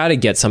 you just got to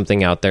get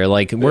something out there.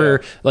 Like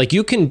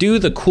you can do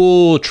the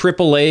cool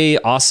AAA,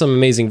 awesome,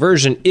 amazing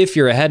version if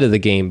you're ahead of the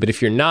game, but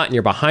if you're not and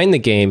you're behind the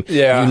game,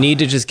 you need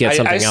to just get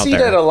something out there. I see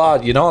that a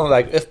lot,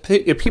 like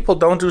if people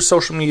don't do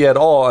social media at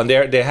all and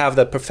they have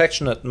that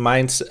perfectionist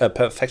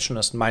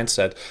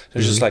mindset,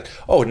 they're just like,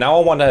 oh, now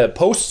I want to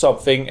post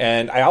something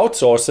and I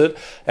outsource it,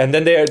 and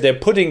then they're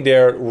putting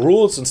their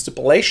rules and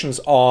stipulations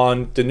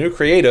on the new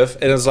creative,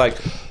 and it's like,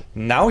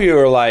 now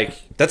you're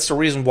like, that's the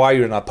reason why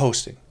you're not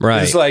posting.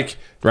 Right. It's like,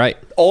 right.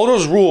 All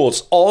those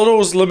rules, all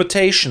those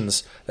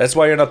limitations, that's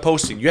why you're not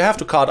posting. You have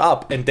to cut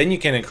up, and then you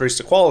can increase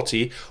the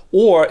quality.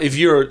 Or if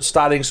you're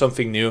starting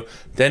something new,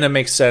 then it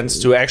makes sense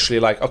to actually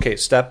like, okay,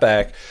 step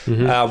back.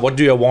 What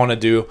do you want to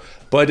do?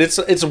 But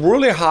it's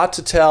really hard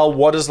to tell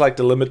what is like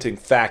the limiting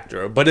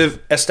factor. But if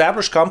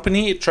established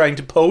company trying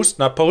to post,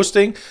 not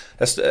posting,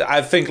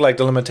 I think like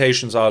the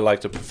limitations are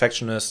like the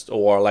perfectionist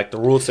or like the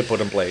rules they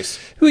put in place.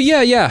 Well,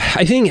 yeah.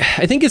 I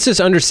think it's just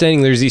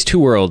understanding there's these two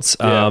worlds.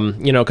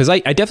 Because I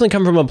definitely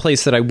come from a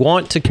place that I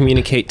want to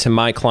communicate to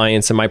my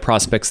clients and my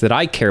prospects that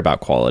I care about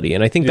quality.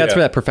 And I think that's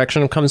where that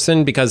perfection comes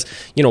in, because,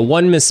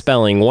 one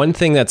misspelling, one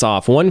thing that's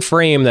off, one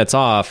frame that's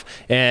off,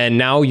 and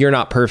now you're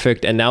not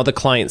perfect. And now the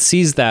client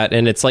sees that,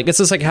 and it's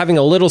just like having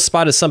a little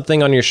spot of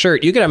something on your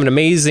shirt. You could have an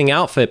amazing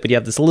outfit, but you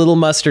have this little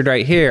mustard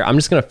right here. I'm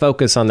just going to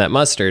focus on that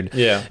mustard.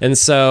 Yeah. And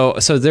so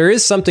there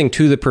is something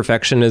to the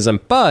perfectionism.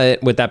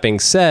 But with that being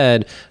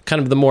said, kind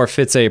of the more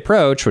Fitze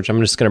approach, which I'm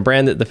just going to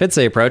brand it the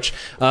Fitze approach,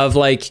 of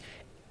like,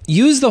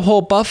 use the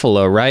whole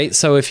buffalo, right?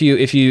 So if you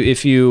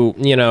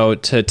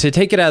to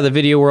take it out of the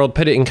video world,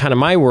 put it in kind of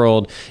my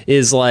world,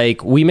 is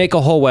like, we make a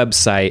whole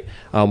website,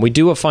 we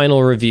do a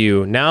final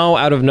review. Now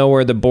out of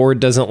nowhere, the board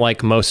doesn't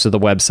like most of the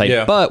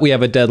website, but we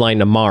have a deadline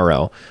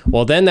tomorrow.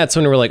 Well, then that's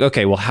when we're like,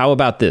 okay, well, how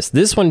about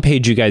this one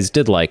page you guys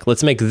did like,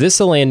 let's make this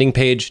a landing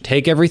page,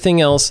 take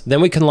everything else,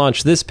 then we can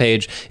launch this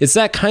page. It's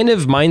that kind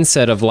of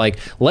mindset of like,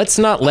 let's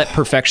not let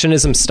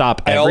perfectionism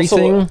stop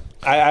everything.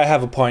 I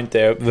have a point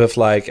there with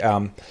like,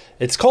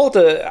 it's called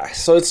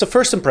it's the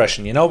first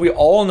impression. We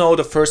all know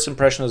the first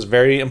impression is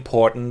very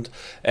important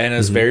and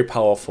is very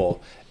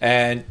powerful.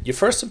 And your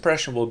first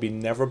impression will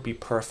never be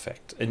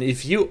perfect. And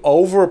if you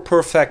over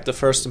perfect the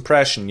first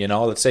impression,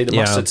 let's say the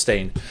mustard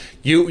stain,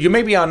 you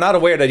maybe are not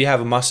aware that you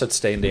have a mustard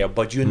stain there,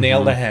 but you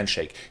nail the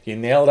handshake, you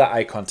nail the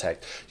eye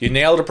contact, you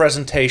nail the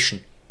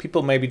presentation.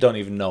 People maybe don't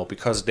even know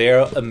because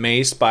they're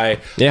amazed by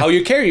how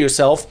you carry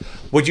yourself,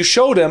 what you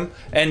show them,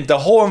 and the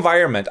whole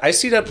environment. I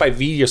see that by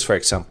videos, for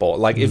example.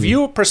 Like if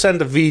you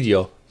present a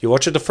video, you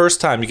watch it the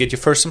first time, you get your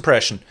first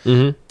impression.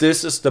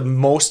 This is the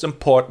most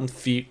important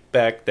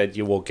feedback that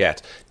you will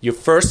get. Your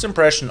first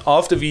impression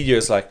of the video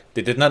is like,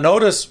 they did not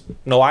notice,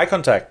 no eye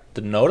contact.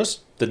 Didn't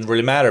notice? Didn't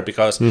really matter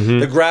because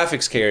the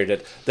graphics carried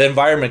it, the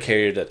environment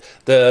carried it,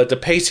 the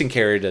pacing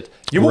carried it.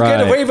 You will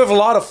get away with a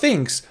lot of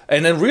things.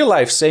 And in real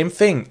life, same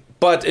thing.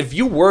 But if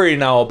you worry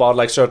now about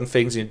like certain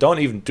things and you don't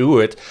even do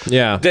it,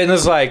 then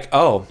it's like,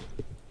 oh,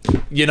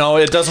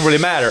 it doesn't really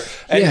matter.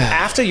 And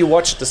after you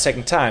watch it the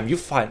second time, you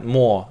find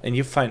more and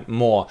you find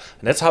more.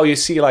 And that's how you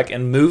see like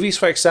in movies,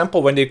 for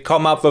example, when they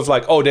come up with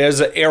like, oh, there's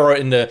an error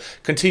in the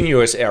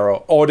continuous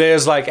arrow. Or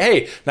there's like,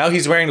 hey, now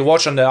he's wearing the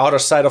watch on the other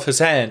side of his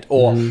hand.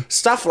 Or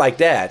stuff like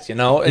that,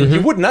 And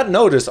you would not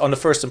notice on the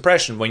first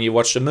impression when you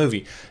watch the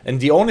movie. And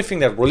the only thing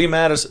that really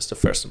matters is the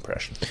first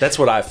impression. That's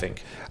what I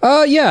think.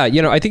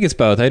 I think it's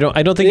both. I don't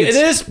think it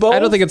is both. I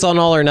don't think it's on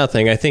all or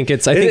nothing. I think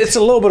it's a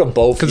little bit of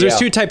both. Because there's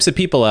two types of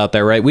people out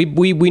there, right?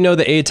 We know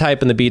the A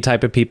type and the B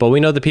type of people. We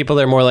know the people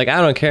that are more like,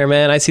 I don't care,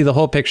 man. I see the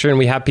whole picture, and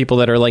we have people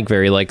that are like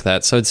very like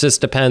that. So it just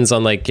depends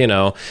on like,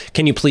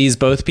 can you please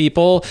both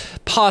people?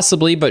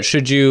 Possibly, but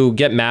should you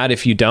get mad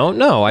if you don't?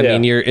 No. I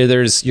mean,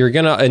 you're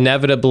gonna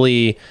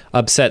inevitably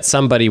upset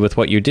somebody with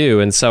what you do,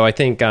 and so I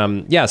think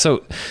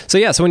So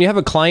when you have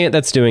a client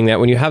that's doing that,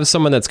 when you have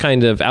someone that's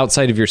kind of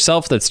outside of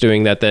yourself that's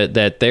doing that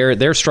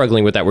they're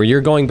struggling with that, where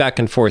you're going back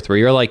and forth, where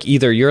you're like,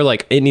 either you're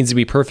like, it needs to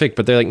be perfect,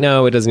 but they're like,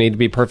 no, it doesn't need to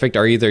be perfect,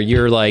 or either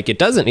you're like, it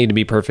doesn't need to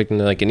be perfect, and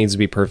they're like, it needs to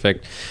be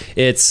perfect.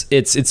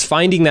 It's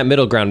finding that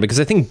middle ground, because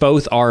I think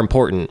both are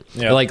important.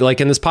 Like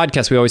in this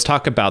podcast, we always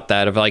talk about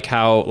that, of like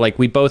how like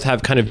we both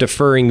have kind of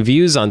differing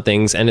views on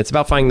things, and it's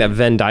about finding that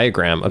Venn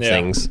diagram of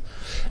things.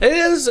 It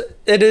is.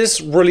 It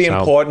is really So-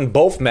 important.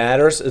 Both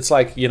matters. It's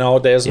like,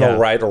 there's no Yeah.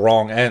 right or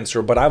wrong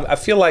answer. But I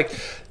feel like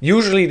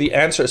usually the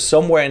answer is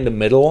somewhere in the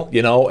middle,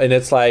 and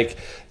it's like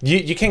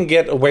you can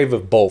get away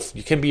with both.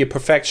 You can be a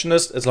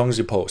perfectionist as long as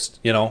you post,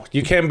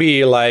 You can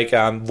be like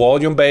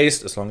volume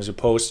based as long as you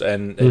post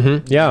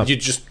and yeah. you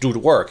just do the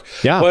work.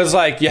 Yeah. But it's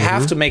like you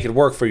have to make it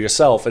work for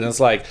yourself. And it's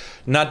like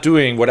not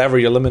doing whatever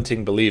your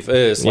limiting belief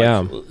is,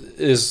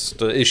 is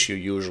the issue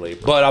usually.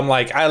 But I'm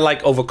like, I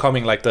like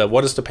overcoming like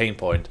what is the pain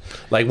point?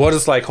 Like what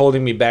is like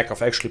holding me back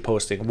of actually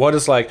posting? What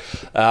is like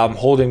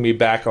holding me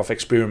back of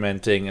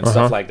experimenting and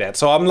stuff like that?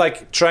 So I'm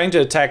like trying to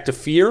attack the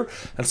fear,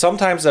 and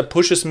sometimes that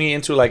pushes me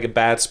into like a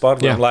bad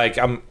spot where I'm like,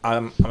 I'm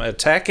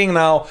attacking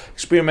now,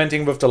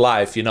 experimenting with the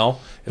life, If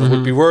I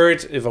would be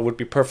worried, if I would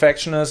be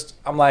perfectionist,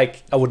 I'm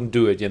like, I wouldn't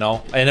do it,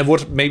 And it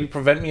would maybe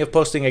prevent me of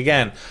posting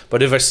again.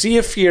 But if I see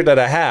a fear that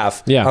I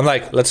have, I'm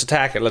like, let's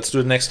attack it. Let's do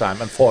it next time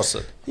and force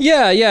it.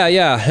 Yeah.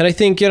 And I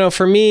think,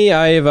 for me,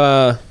 I've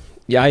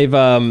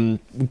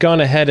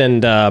gone ahead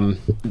and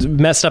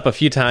messed up a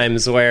few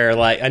times where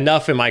like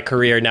enough in my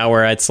career now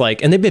where it's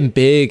like, and they've been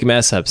big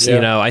mess ups,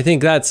 I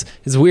think it's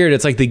weird.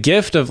 It's like the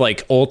gift of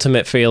like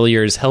ultimate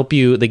failures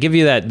they give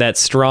you that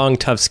strong,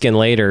 tough skin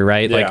later,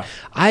 right? Yeah.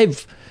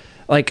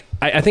 Like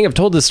I think I've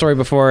told this story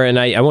before, and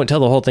I won't tell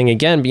the whole thing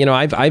again.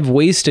 But I've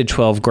wasted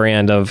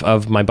 $12,000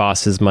 of my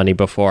boss's money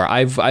before.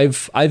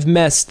 I've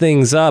messed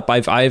things up.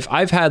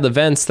 I've had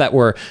events that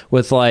were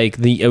with like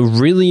the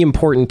really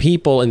important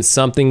people, and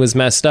something was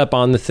messed up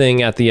on the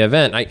thing at the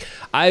event.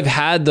 I've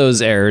had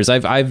those errors.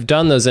 I've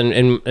done those,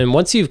 and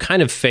once you've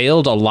kind of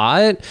failed a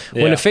lot,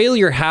 when a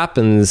failure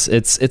happens,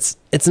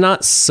 it's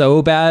not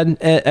so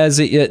bad as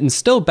it's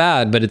still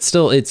bad, but it's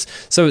so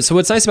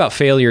what's nice about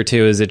failure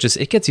too is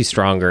it gets you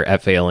stronger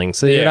at failing.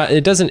 So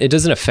it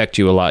doesn't affect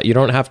you a lot. You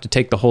don't have to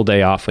take the whole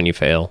day off when you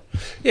fail.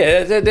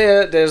 Yeah,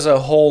 there's a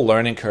whole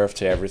learning curve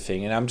to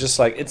everything, and I'm just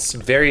like, it's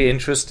very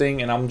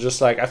interesting, and I'm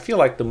just like, I feel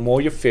like the more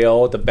you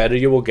fail, the better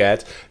you will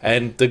get,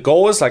 and the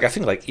goal is like, I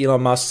think like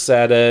Elon Musk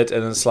said it,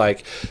 and it's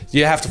like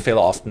you have to fail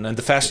often, and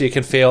the faster you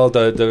can fail,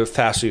 the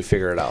faster you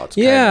figure it out.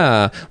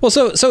 Yeah. Well,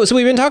 so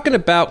we've been talking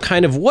about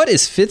kind of what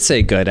is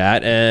Fitze good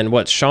at and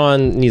what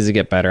Sean needs to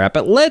get better at,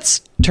 but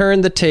let's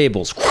turn the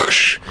tables.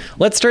 Whoosh.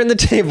 Let's turn the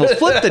tables.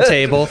 Flip the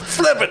table.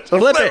 Flip it.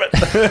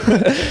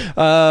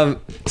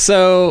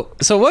 So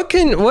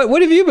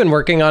what have you been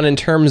working on in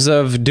terms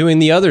of doing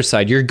the other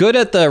side? You're good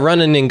at the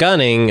running and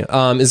gunning.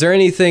 Is there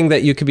anything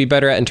that you could be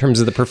better at in terms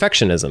of the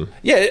perfectionism?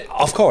 Yeah,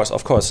 of course.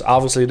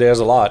 Obviously, there's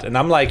a lot, and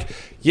I'm like,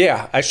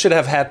 yeah, I should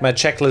have had my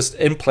checklist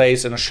in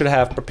place, and I should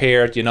have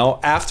prepared.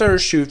 After a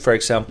shoot, for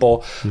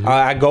example,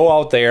 I go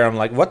out there. I'm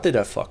like, what did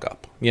I fuck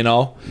up?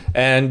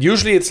 And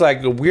usually it's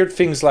like weird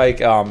things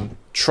like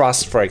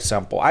trust, for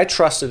example. I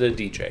trusted a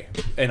DJ,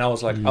 and I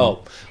was like,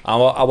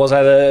 I was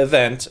at an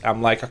event.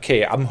 I'm like,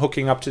 okay, I'm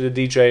hooking up to the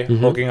DJ,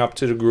 hooking up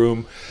to the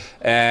groom,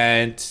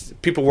 and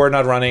people were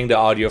not running the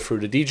audio through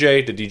the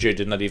DJ. The DJ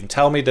did not even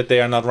tell me that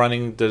they are not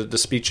running the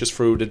speeches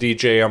through the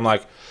DJ. I'm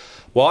like,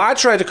 well, I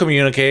tried to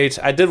communicate.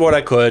 I did what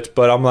I could,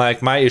 but I'm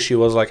like, my issue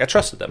was like, I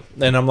trusted them.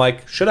 And I'm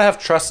like, should I have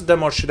trusted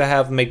them or should I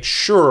have made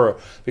sure?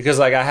 Because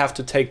like I have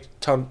to take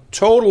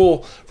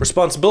total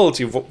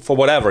responsibility for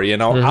whatever,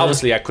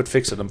 Obviously, I could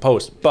fix it in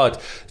post,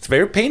 but it's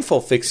very painful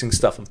fixing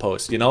stuff in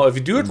post. If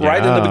you do it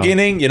right in the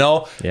beginning, you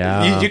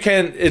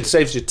can, it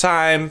saves you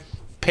time,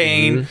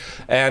 pain,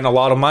 and a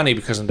lot of money,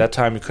 because in that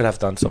time you could have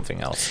done something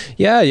else.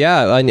 Yeah.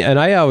 And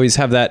I always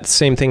have that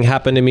same thing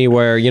happen to me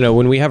where,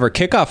 when we have our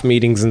kickoff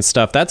meetings and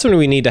stuff, that's when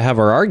we need to have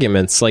our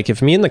arguments. Like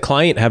if me and the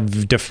client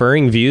have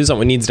differing views on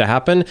what needs to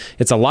happen,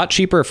 it's a lot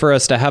cheaper for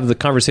us to have the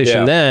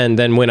conversation then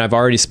than when I've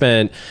already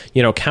spent,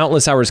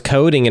 countless hours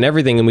coding and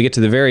everything, and we get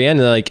to the very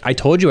end and like, I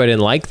told you I didn't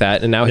like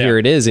that, and now here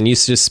it is, and you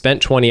just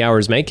spent 20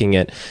 hours making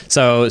it.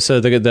 So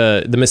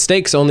the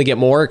mistakes only get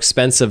more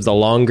expensive the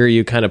longer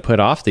you kind of put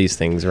off these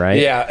things,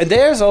 right? Yeah, and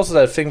there's also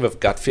that thing with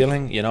gut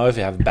feeling. If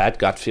you have a bad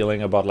gut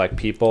feeling about like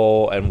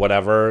people and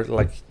whatever,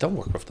 like don't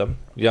work with them.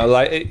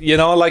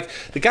 Like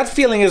the gut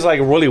feeling is like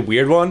a really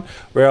weird one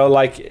where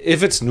like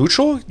if it's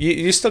neutral,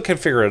 you still can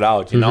figure it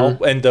out.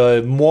 And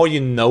the more you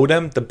know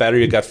them, the better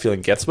your gut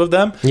feeling gets with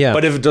them. Yeah.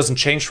 But if it doesn't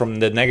change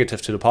from the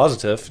negative to the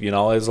positive,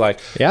 it's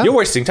like you're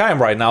wasting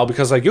time right now,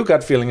 because like your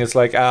gut feeling is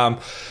like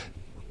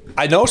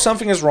I know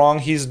something is wrong.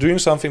 He's doing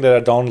something that I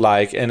don't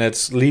like, and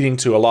it's leading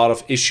to a lot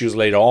of issues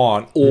later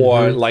on,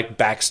 or like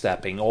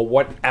backstabbing, or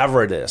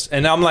whatever it is.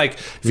 And I'm like,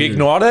 if you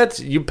ignore that,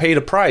 you pay the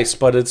price.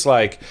 But it's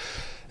like,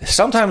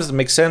 sometimes it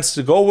makes sense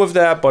to go with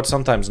that, but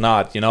sometimes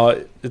not.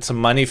 It's a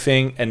money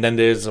thing, and then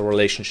there's a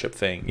relationship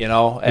thing,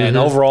 and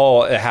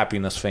overall a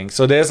happiness thing.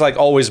 So there's like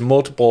always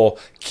multiple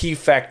key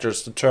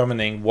factors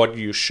determining what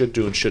you should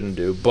do and shouldn't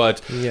do.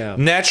 But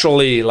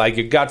naturally, like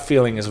your gut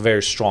feeling is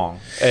very strong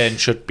and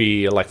should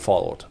be like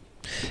followed.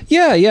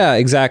 Yeah,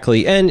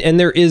 exactly. And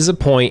there is a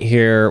point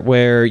here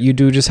where you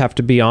do just have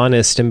to be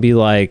honest and be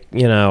like,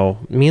 you know,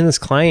 me and this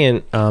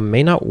client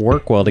may not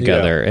work well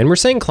together. And we're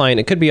saying client,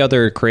 it could be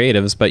other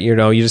creatives, but you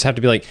know, you just have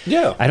to be like,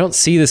 I don't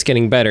see this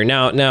getting better.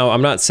 Now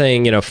I'm not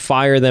saying, you know,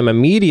 fire them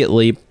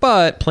immediately,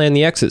 but plan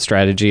the exit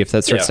strategy if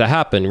that starts to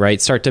happen,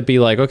 right? Start to be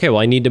like, okay,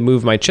 well, I need to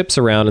move my chips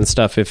around and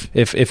stuff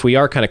if we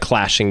are kind of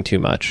clashing too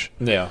much.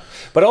 Yeah.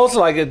 But also,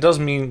 like, it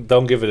doesn't mean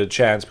don't give it a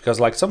chance, because,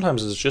 like,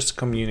 sometimes it's just a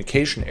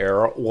communication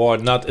error or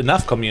not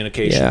enough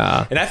communication.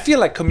 Yeah. And I feel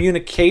like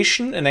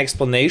communication and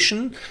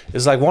explanation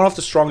is, like, one of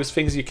the strongest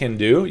things you can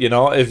do. You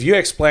know, if you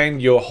explain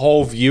your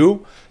whole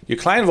view, your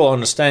client will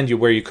understand you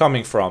where you're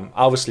coming from.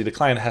 Obviously, the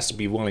client has to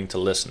be willing to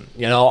listen.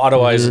 You know,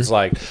 otherwise it's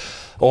like,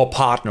 or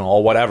partner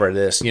or whatever it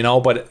is, you know.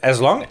 But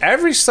as long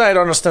every side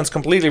understands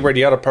completely where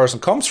the other person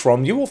comes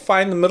from, you will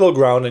find the middle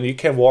ground and you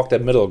can walk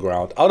that middle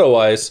ground.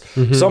 Otherwise,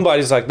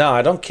 somebody's like, no,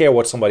 I don't care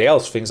what somebody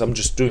else thinks, I'm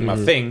just doing my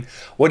thing.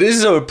 What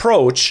is an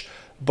approach?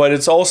 But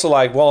it's also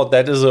like, well,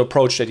 that is an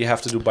approach that you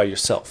have to do by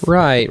yourself.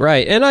 Right.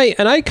 And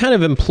I kind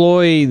of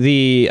employ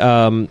the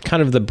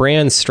kind of the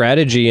brand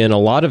strategy in a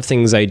lot of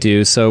things I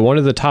do. So one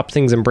of the top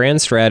things in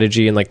brand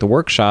strategy and like the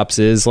workshops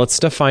is let's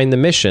define the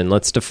mission.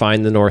 Let's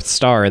define the North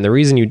Star. And the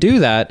reason you do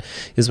that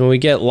is when we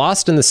get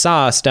lost in the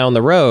sauce down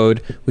the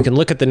road, we can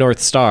look at the North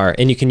Star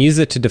and you can use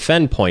it to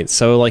defend points.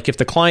 So like if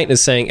the client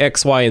is saying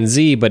X, Y, and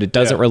Z, but it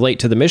doesn't relate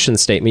to the mission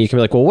statement, you can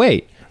be like, well,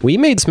 wait. We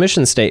made this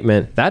mission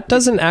statement. That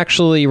doesn't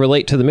actually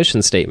relate to the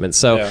mission statement.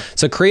 So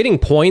creating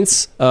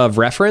points of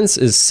reference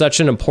is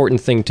such an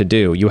important thing to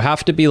do. You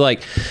have to be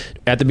like,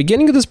 at the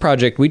beginning of this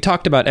project, we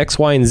talked about X,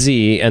 Y, and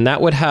Z, and that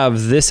would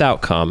have this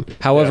outcome.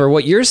 However,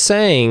 what you're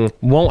saying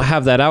won't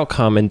have that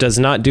outcome and does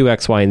not do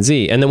X, Y, and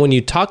Z. And then when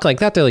you talk like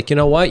that, they're like, you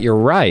know what? You're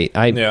right.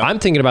 I'm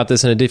thinking about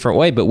this in a different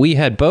way, but we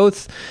had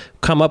both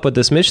come up with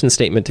this mission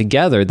statement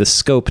together, the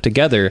scope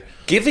together.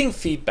 Giving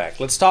feedback.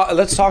 Let's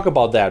talk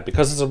about that,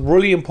 because it's a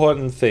really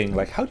important thing.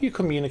 Like, how do you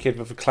communicate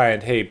with a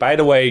client? Hey, by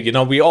the way, you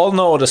know, we all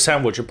know the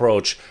sandwich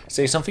approach.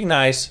 Say something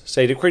nice,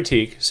 say the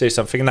critique, say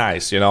something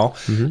nice, you know?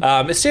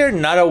 Is there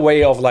another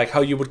way of like how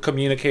you would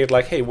communicate,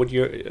 like, hey, what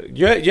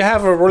you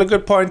have a really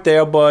good point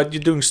there, but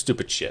you're doing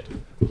stupid shit.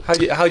 How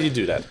do you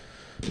do that?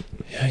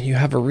 Yeah, you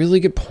have a really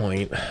good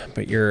point,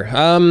 but you're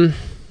I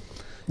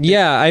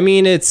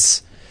mean,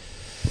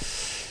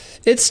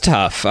 it's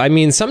tough. I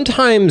mean,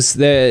 sometimes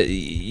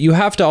you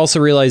have to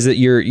also realize that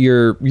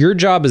your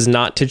job is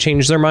not to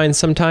change their minds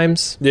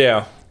sometimes.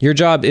 Yeah. Your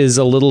job is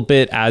a little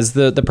bit as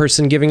the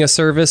person giving a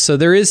service. So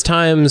there is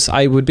times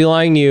I would be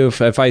lying to you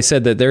if I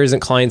said that there isn't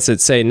clients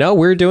that say, no,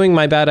 we're doing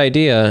my bad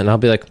idea. And I'll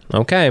be like,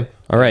 okay,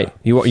 all right.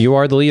 You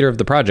are the leader of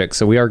the project,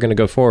 so we are going to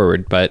go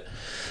forward. But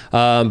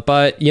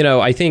you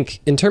know, I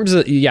think in terms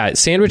of,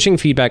 sandwiching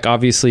feedback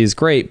obviously is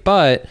great,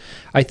 but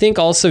I think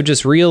also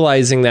just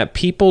realizing that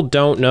people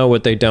don't know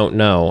what they don't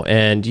know,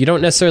 and you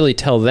don't necessarily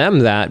tell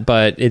them that,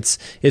 but it's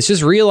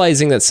just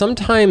realizing that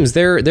sometimes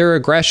their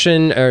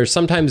aggression or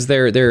sometimes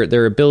their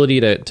ability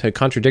to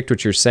contradict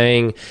what you're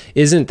saying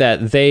isn't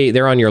that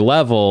they're on your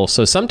level.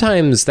 So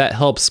sometimes that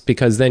helps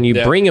because then you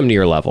bring them to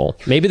your level.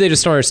 Maybe they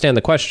just don't understand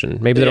the question.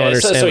 Maybe they don't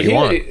understand what you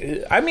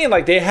want. I mean,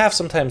 like, they have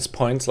sometimes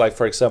points, like,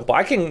 for example,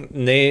 I can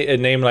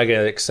name like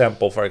an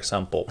example, for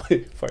example.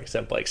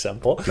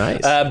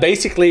 Nice.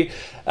 Basically,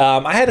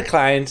 I had a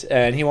client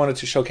and he wanted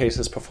to showcase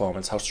his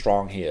performance, how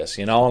strong he is,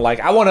 you know, like,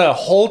 I want to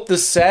hold the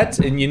set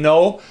and, you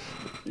know,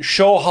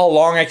 show how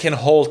long I can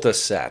hold the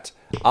set.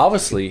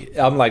 Obviously,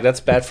 I'm like, that's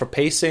bad for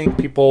pacing.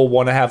 People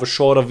want to have a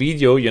shorter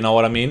video, you know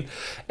what I mean?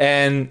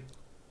 And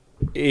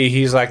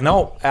he's like,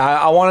 no,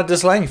 I wanted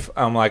this length.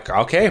 I'm like,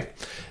 okay.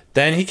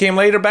 Then he came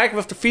later back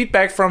with the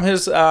feedback from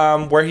his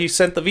where he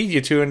sent the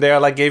video to, and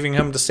they're like giving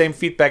him the same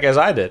feedback as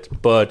I did.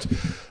 But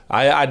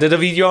I did a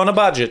video on a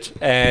budget,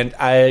 and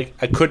I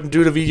couldn't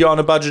do the video on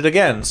a budget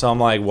again. So I'm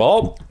like,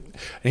 well,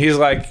 and he's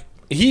like,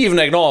 he even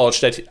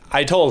acknowledged that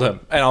I told him.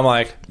 And I'm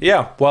like,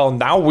 yeah, well,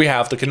 now we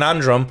have the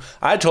conundrum.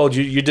 I told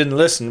you, you didn't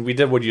listen. We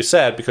did what you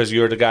said because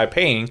you're the guy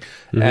paying.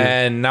 Mm-hmm.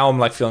 And now I'm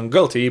like feeling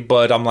guilty,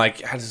 but I'm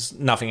like, there's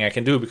nothing I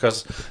can do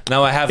because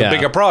now I have a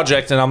bigger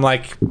project, and I'm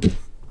like...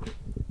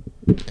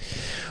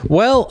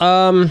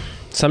 Well,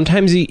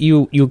 sometimes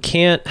you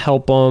can't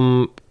help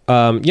them.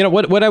 You know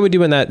what I would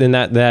do in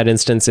that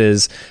instance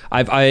is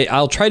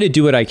I'll try to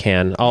do what I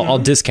can. I'll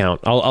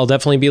discount. I'll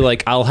definitely be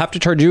like, I'll have to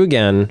charge you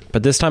again,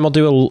 but this time I'll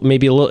do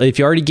maybe a little. If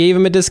you already gave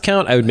him a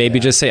discount, I would maybe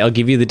just say I'll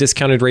give you the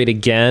discounted rate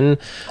again.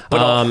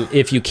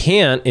 If you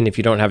can't, and if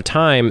you don't have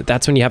time,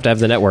 that's when you have to have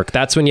the network.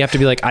 That's when you have to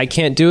be like, I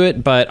can't do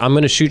it, but I'm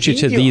going to shoot you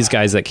to these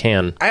guys that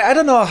can. I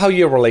don't know how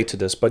you relate to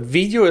this, but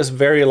video is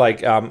very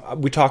like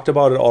we talked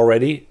about it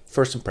already.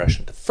 first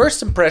impression. The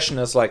first impression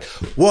is like,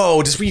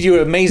 whoa, this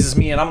video amazes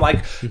me, and I'm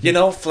like,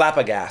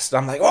 flabbergasted.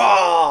 I'm like,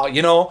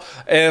 oh,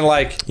 and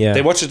like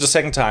they watch it the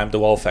second time, the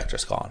wow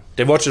factor's gone.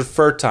 They watch it the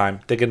third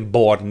time, they're getting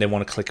bored and they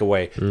want to click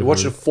away. They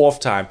watch it the fourth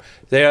time,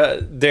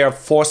 they're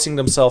forcing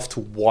themselves to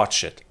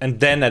watch it, and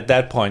then at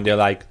that point they're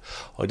like,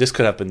 oh, this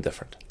could have been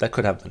different. That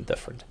could have been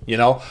different,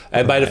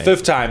 And by the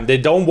fifth time, they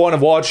don't want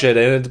to watch it,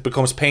 and it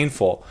becomes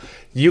painful.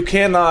 You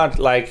cannot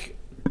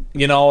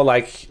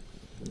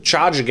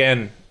charge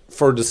again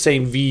for the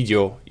same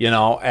video,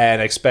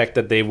 and expect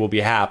that they will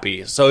be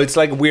happy. So it's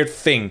like a weird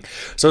thing.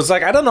 So it's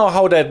like, I don't know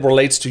how that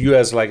relates to you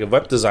as like a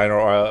web designer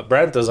or a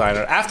brand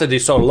designer. After they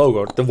saw the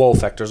logo, the wow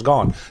factor's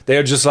gone.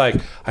 They're just like,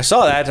 I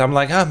saw that. I'm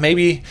like,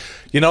 maybe,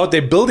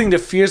 they're building their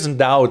fears and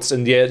doubts,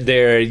 and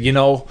their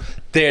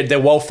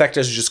wow factor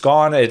is just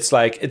gone. It's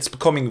like, it's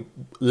becoming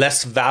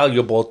less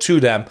valuable to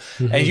them.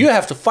 And you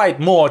have to fight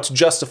more to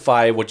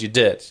justify what you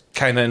did,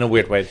 kind of in a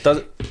weird way.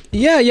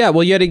 Yeah.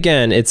 Well, yet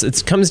again,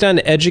 it comes down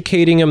to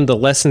educating them the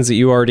lessons that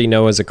you already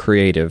know as a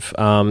creative.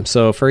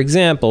 So, for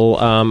example,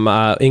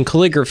 in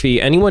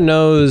calligraphy, anyone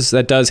knows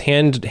that does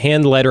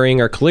hand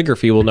lettering or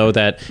calligraphy will know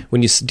that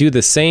when you do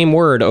the same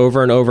word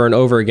over and over and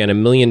over again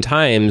 1,000,000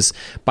 times,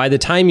 by the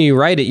time you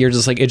write it, you're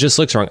just like, it just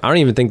looks wrong. I don't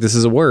even think this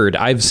is a word.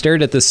 I've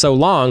stared at this so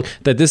long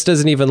that this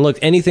doesn't even look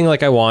anything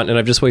like I want, and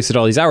I've just wasted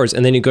all these hours.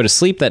 And then you go to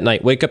sleep that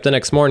night, wake up the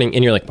next morning,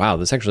 and you're like, wow,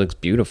 this actually looks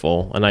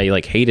beautiful, and I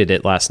like hated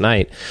it last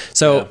night.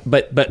 So,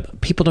 but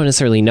people don't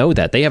necessarily know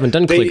that. They haven't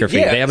done calligraphy.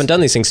 They haven't done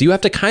these things. So you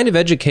have to kind of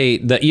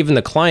educate even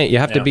the client. You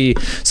have to be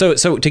so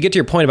to get to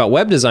your point about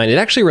web design, it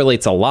actually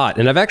relates a lot.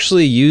 And I've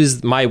actually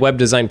used my web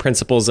design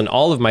principles in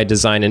all of my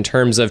design in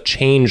terms of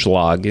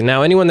changelog.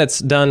 Now, anyone that's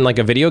done like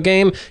a video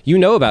game,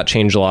 about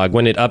changelog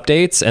when it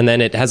updates, and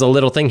then it has a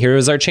little thing.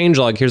 Here's our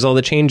changelog. Here's all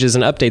the changes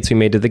and updates we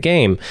made to the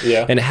game.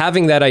 Yeah. And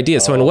having that idea.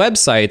 So in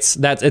websites,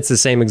 it's the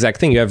same exact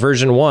thing. You have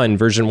version 1,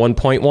 version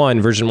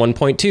 1.1, version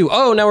 1.2.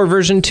 Oh, now we're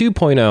version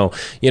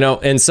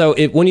 2.0. And so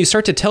when you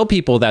start to tell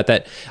people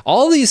that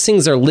all these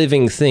things are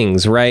living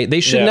things, right? They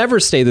should never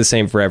stay the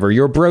same forever.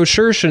 Your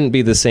brochure shouldn't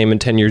be the same in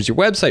 10 years. Your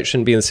website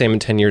shouldn't be the same in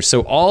 10 years.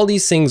 So all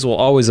these things will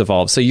always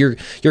evolve. So you're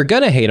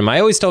going to hate them. I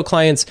always tell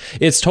clients,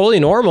 it's totally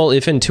normal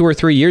if in 2 or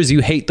 3 years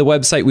you hate the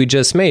website we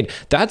just made.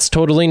 That's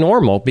totally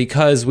normal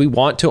because we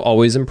want to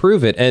always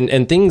improve it.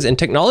 And things and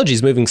technology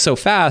is moving so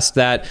fast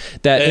that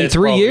in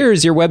 3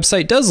 years your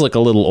website does look a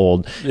little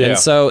old.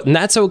 And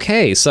that's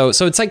okay. So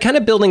it's like kind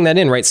of building that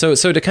in, right? So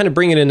to kind of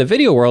bring it in the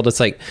video world, it's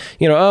like,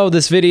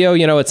 this video,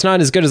 it's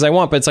not as good as I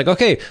want, but it's like,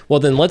 okay, well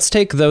then let's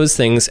take those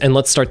things and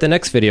let's start the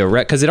next video,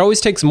 right? Because it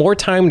always takes more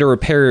time to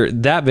repair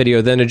that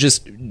video than to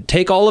just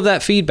take all of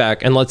that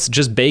feedback and let's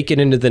just bake it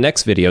into the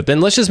next video.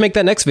 Then let's just make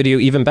that next video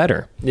even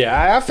better.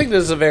 Yeah, I think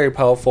this is a very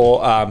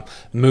powerful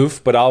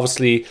move, but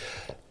obviously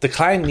the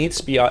client needs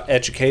to be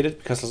educated,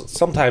 because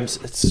sometimes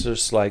it's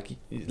just like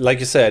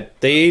you said,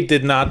 they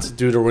did not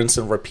do the rinse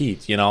and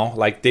repeat,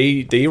 like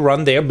they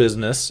run their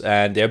business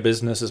and their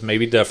business is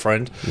maybe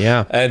different.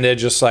 Yeah. And they're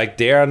just like,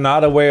 they're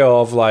not aware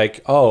of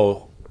like,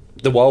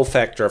 the wow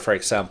factor, for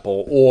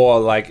example, or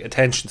like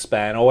attention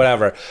span or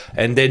whatever.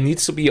 And there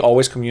needs to be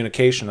always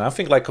communication. And I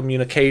think like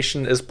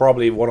communication is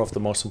probably one of the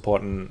most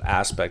important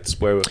aspects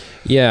where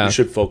we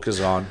should focus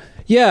on.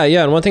 Yeah.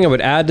 And one thing I would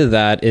add to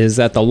that is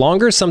that the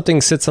longer something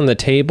sits on the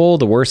table,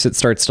 the worse it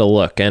starts to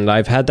look. And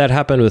I've had that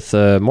happen with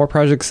more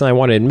projects than I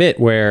want to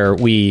admit, where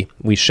we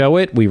show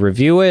it, we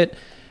review it,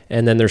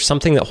 and then there's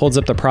something that holds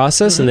up the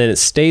process, and then it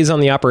stays on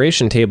the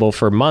operation table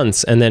for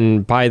months, and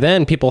then by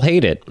then people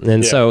hate it.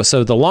 And so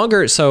the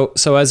longer, so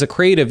as a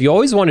creative, you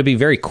always want to be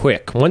very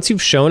quick. Once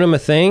you've shown them a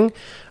thing,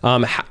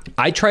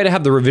 I try to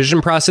have the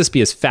revision process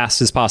be as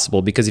fast as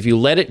possible, because if you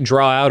let it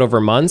draw out over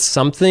months,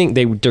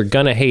 they're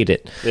gonna hate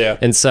it. Yeah.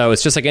 And so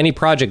it's just like any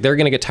project, they're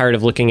gonna get tired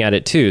of looking at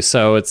it too.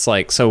 So it's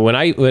like,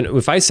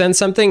 if I send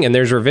something and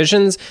there's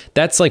revisions,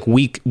 that's like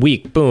week,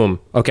 boom.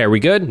 Okay, are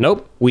we good?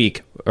 Nope.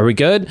 Week. Are we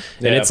good?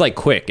 And it's like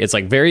quick. It's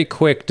like very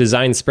quick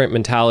design sprint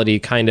mentality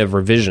kind of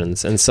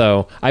revisions. And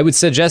so I would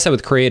suggest that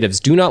with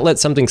creatives, do not let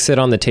something sit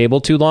on the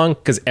table too long,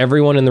 because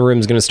everyone in the room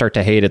is going to start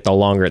to hate it the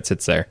longer it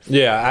sits there.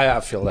 Yeah,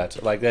 I feel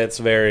that. Like, that's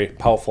very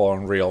powerful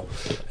and real.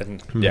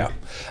 And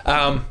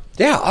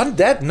on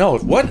that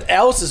note, what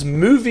else is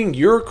moving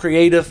your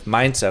creative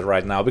mindset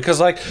right now? Because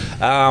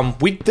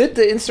we did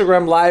the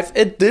Instagram live,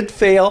 it did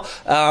fail.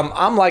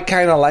 I'm like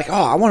kind of like,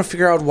 I want to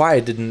figure out why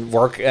it didn't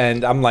work,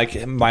 and I'm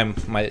like,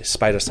 my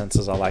spider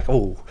senses are like,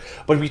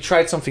 but we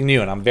tried something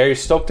new, and I'm very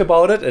stoked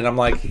about it. And I'm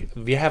like,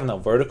 we have now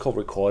vertical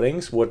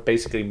recordings, what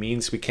basically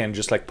means we can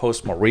just like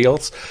post more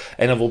reels,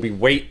 and it will be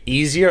way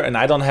easier, and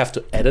I don't have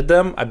to edit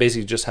them. I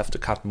basically just have to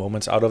cut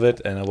moments out of it,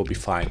 and it will be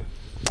fine.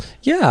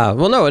 Yeah.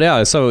 Well, no.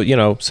 Yeah. So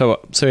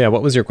yeah.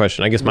 What was your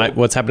question? I guess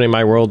what's happening in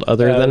my world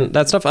other than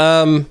that stuff.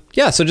 So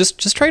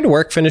just trying to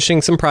work,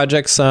 finishing some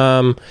projects. Just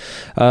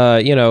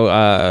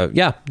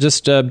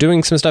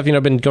doing some stuff.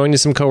 Been going to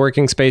some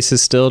co-working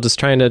spaces still. Just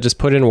trying to just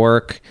put in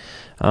work.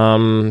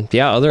 Other than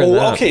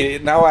that. Okay.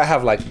 Now I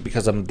have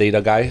because I'm a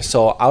data guy.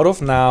 So out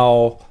of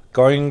now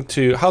going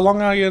to, how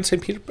long are you in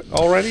St. Petersburg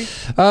already?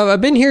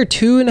 I've been here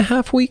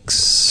 2.5 weeks.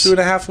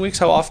 2.5 weeks.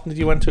 How often did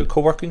you went to a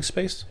co-working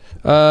space?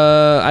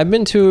 I've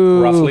been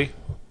to Roughly.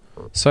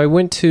 So I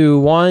went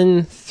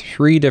to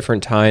 3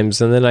 different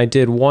times, and then I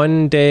did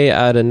one day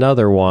at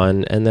another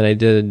one, and then I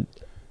did,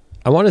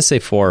 I want to say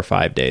 4 or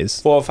 5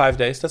 days. 4 or 5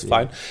 days. That's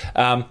fine.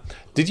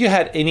 Did you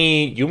had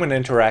any human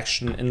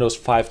interaction in those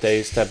 5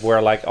 days that were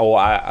like, oh,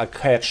 I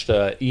catched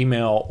an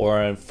email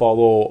or a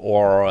follow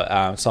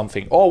or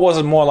something? Or was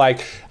it more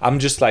like, I'm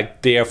just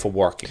like there for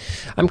working?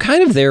 I'm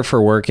kind of there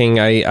for working.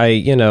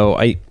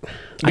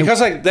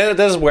 Because like that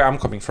is where I'm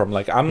coming from.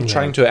 Like I'm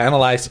trying to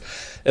analyze,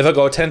 if I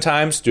go 10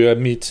 times, do I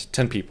meet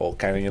 10 people?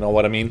 Kind of, you know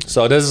what I mean?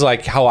 So this is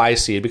like how I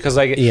see it. Because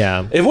like,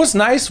 it was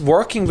nice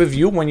working with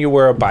you when you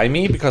were by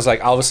me. Because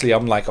like, obviously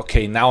I'm like,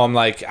 okay, now I'm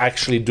like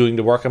actually doing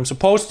the work I'm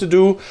supposed to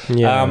do.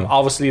 Yeah.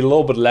 Obviously a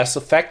little bit less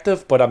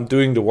effective, but I'm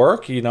doing the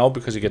work, you know,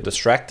 because you get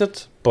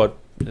distracted. But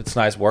it's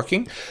nice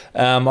working.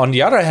 On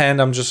the other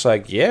hand, I'm just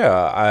like,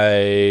 yeah,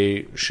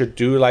 I should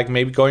do like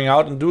maybe going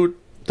out and do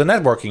the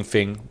networking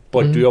thing.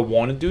 But do I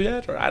want to do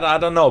that? Or I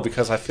don't know,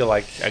 because I feel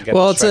like I get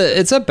distracted.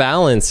 It's a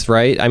balance,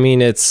 right? I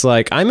mean, it's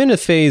like I'm in a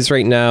phase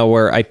right now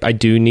where I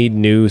do need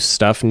new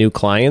stuff, new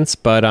clients,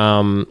 but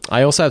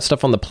I also have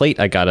stuff on the plate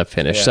I got to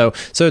finish. Yeah.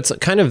 So it's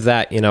kind of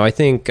that, you know, I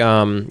think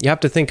you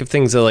have to think of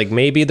things that like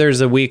maybe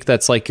there's a week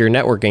that's like your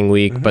networking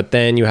week, but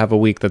then you have a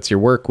week that's your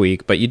work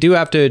week, but you do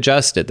have to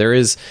adjust it. There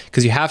is,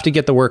 because you have to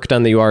get the work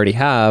done that you already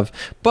have,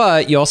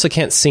 but you also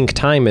can't sink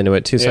time into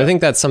it too. So I think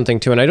that's something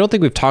too. And I don't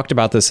think we've talked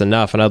about this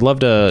enough, and I'd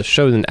love to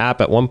show an app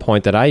at one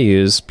point that I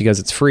use because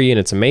it's free and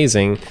it's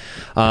amazing.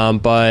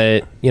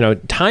 But you know,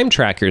 time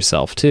track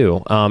yourself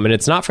too. And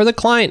it's not for the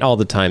client all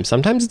the time.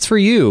 Sometimes it's for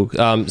you.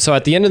 So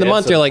at the end of the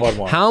month, you're like,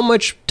 how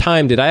much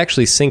time did I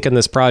actually sink in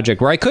this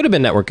project where I could have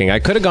been networking? I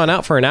could have gone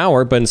out for an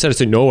hour, but instead of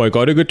saying, no, I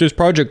got to get this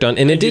project done.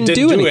 And it didn't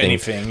do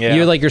anything. Yeah.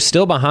 You're like, you're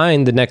still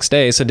behind the next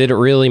day. So did it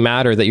really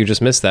matter that you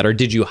just missed that? Or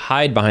did you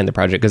hide behind the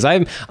project? Because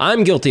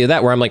I'm guilty of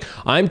that, where I'm like,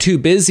 I'm too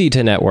busy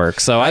to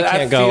network, so I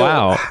can't go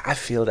out. I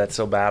feel that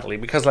so badly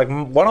because like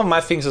one of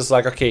my things is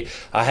like, okay,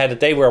 I had a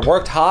day where I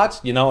worked hard,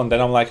 you know, and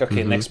then I'm like,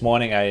 okay, next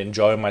morning I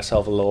enjoy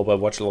myself a little bit,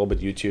 watch a little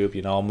bit YouTube,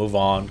 you know, move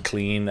on,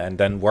 clean, and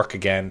then work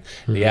again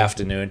in the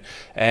afternoon.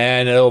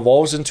 And it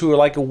evolves into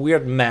like a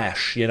weird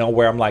mash, you know,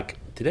 where I'm like,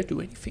 did I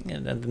do anything?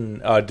 And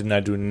then didn't I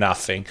do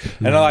nothing?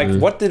 And I'm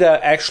like, what did I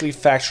actually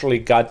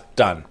factually got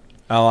done?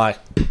 And I'm like,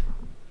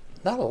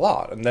 not a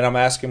lot. And then I'm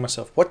asking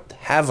myself, what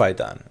have I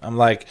done? I'm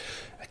like,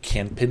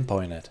 can't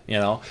pinpoint it, you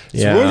know.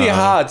 It's really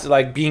hard,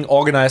 like being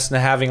organized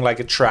and having like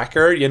a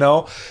tracker, you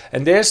know.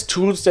 And there's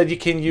tools that you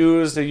can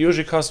use that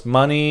usually cost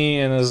money,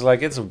 and it's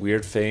like, it's a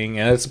weird thing,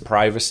 and it's a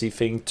privacy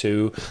thing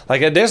too.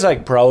 Like there's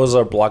like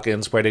browser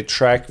plugins where they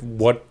track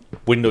what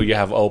window you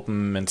have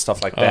open and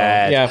stuff like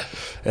that.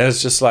 And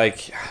it's just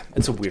like,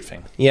 it's a weird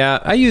thing.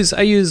 I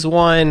use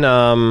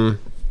one.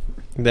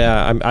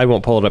 Yeah, I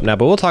won't pull it up now,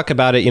 but we'll talk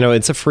about it. You know,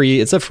 it's a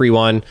free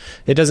one.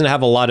 It doesn't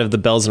have a lot of the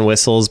bells and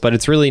whistles, but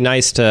it's really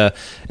nice to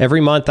every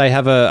month I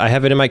have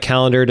it in my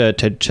calendar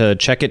to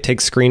check it, take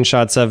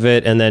screenshots of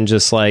it, and then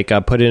just like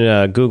put in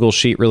a Google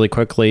sheet really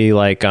quickly.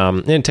 Like,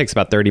 and it takes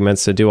about 30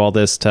 minutes to do all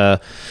this to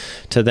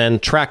then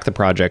track the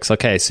projects.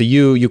 Okay, so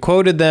you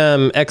quoted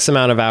them X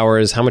amount of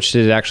hours. How much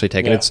did it actually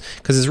take? And it's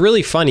because it's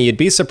really funny. You'd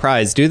be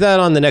surprised. Do that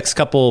on the next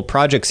couple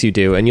projects you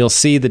do, and you'll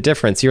see the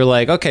difference. You're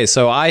like, okay,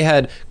 so I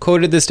had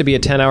quoted this to be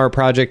a 10-hour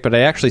project, but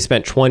I actually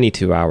spent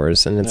 22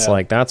 hours, and it's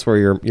like, that's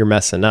where you're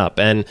messing up.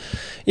 And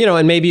you know,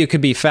 and maybe it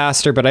could be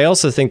faster, but I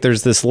also think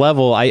there's this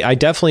level. I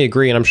definitely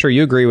agree, and I'm sure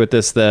you agree with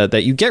this,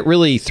 that you get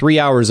really 3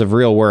 hours of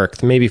real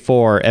work, maybe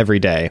 4 every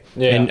day,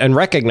 and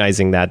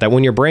recognizing that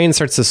when your brain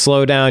starts to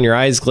slow down, your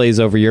eyes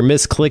glaze over, you're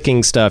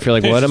misclicking stuff, you're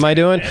like, what am I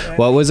doing?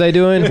 What was I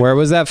doing? Where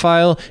was that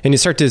file? And you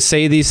start to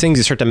say these things,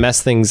 you start to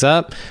mess things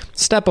up.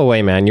 Step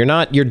away, man.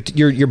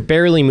 You're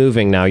barely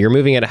moving now. You're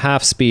moving at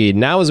half speed.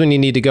 Now is when you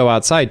need to go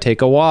outside,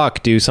 take a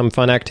walk, do some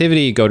fun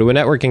activity, go to a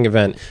networking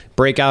event,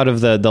 break out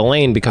of the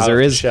lane, because there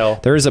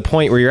is a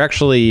point where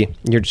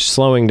you're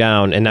slowing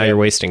down, and now you're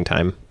wasting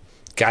time.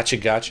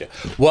 Gotcha.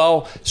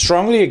 Well,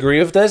 strongly agree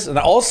with this. And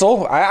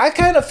also, I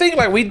kind of think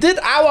like we did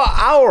our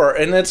hour,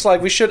 and it's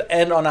like we should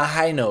end on a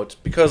high note,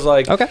 because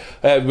like we're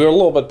a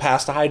little bit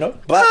past the high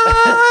note. But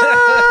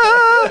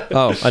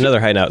oh, another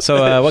high note.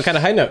 So what kind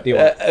of high note do you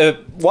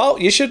want? Well,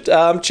 you should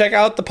check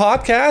out the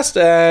podcast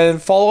and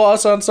follow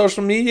us on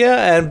social media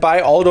and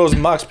buy all those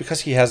mugs,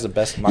 because he has the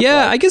best mug.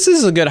 Yeah, I guess this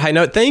is a good high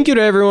note. Thank you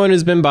to everyone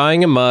who's been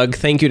buying a mug.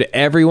 Thank you to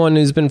everyone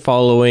who's been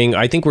following.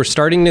 I think we're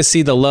starting to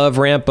see the love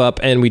ramp up,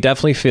 and we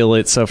definitely feel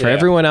it. So for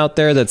everyone out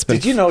there that's been...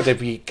 Did you know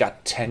that we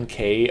got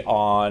 10K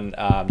on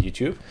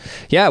YouTube?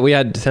 Yeah, we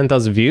had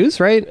 10,000 views,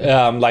 right?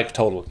 Like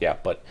total,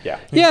 but yeah.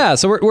 Yeah,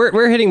 so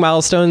we're hitting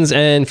milestones,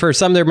 and for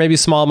some there may be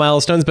small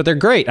milestones, but they're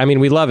great. I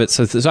mean, we love it.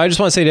 So I just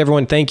want to say to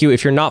everyone, thank you.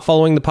 If you're not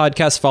following the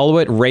podcast, follow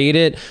it, rate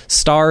it,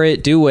 star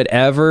it, do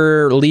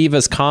whatever, leave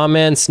us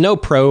comments. No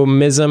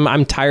promism.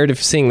 I'm tired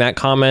of seeing that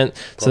comment.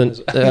 So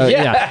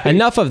yeah,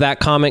 enough of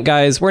that comment,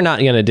 guys. We're not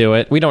going to do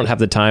it. We don't have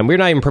the time. We're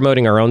not even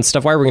promoting our own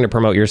stuff. Why are we going to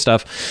promote your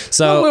stuff?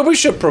 So well, we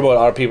should promote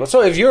our people.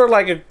 So if you're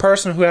like a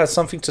person who has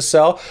something to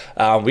sell,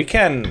 we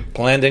can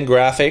blend in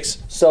graphics,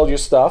 sell your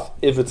stuff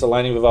if it's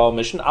aligning with our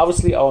mission.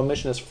 Obviously, our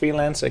mission is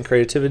freelance and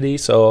creativity,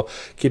 so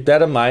keep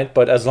that in mind.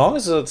 But as long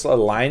as it's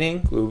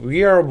aligning,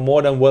 we are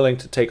more than willing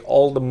to take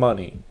all the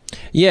money.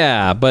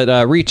 Yeah,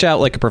 but reach out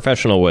like a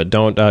professional would.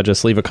 Don't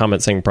just leave a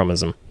comment saying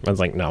promism. I was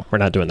like, no, we're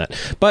not doing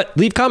that. But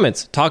leave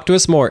comments. Talk to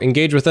us more.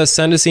 Engage with us.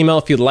 Send us email.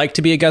 If you'd like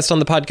to be a guest on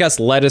the podcast,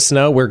 let us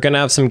know. We're going to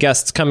have some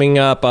guests coming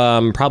up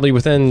probably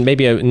within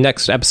maybe a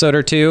next episode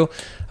or two.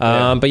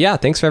 But yeah,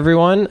 thanks for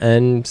everyone,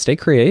 and stay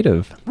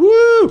creative.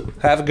 Woo!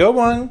 Have a good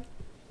one.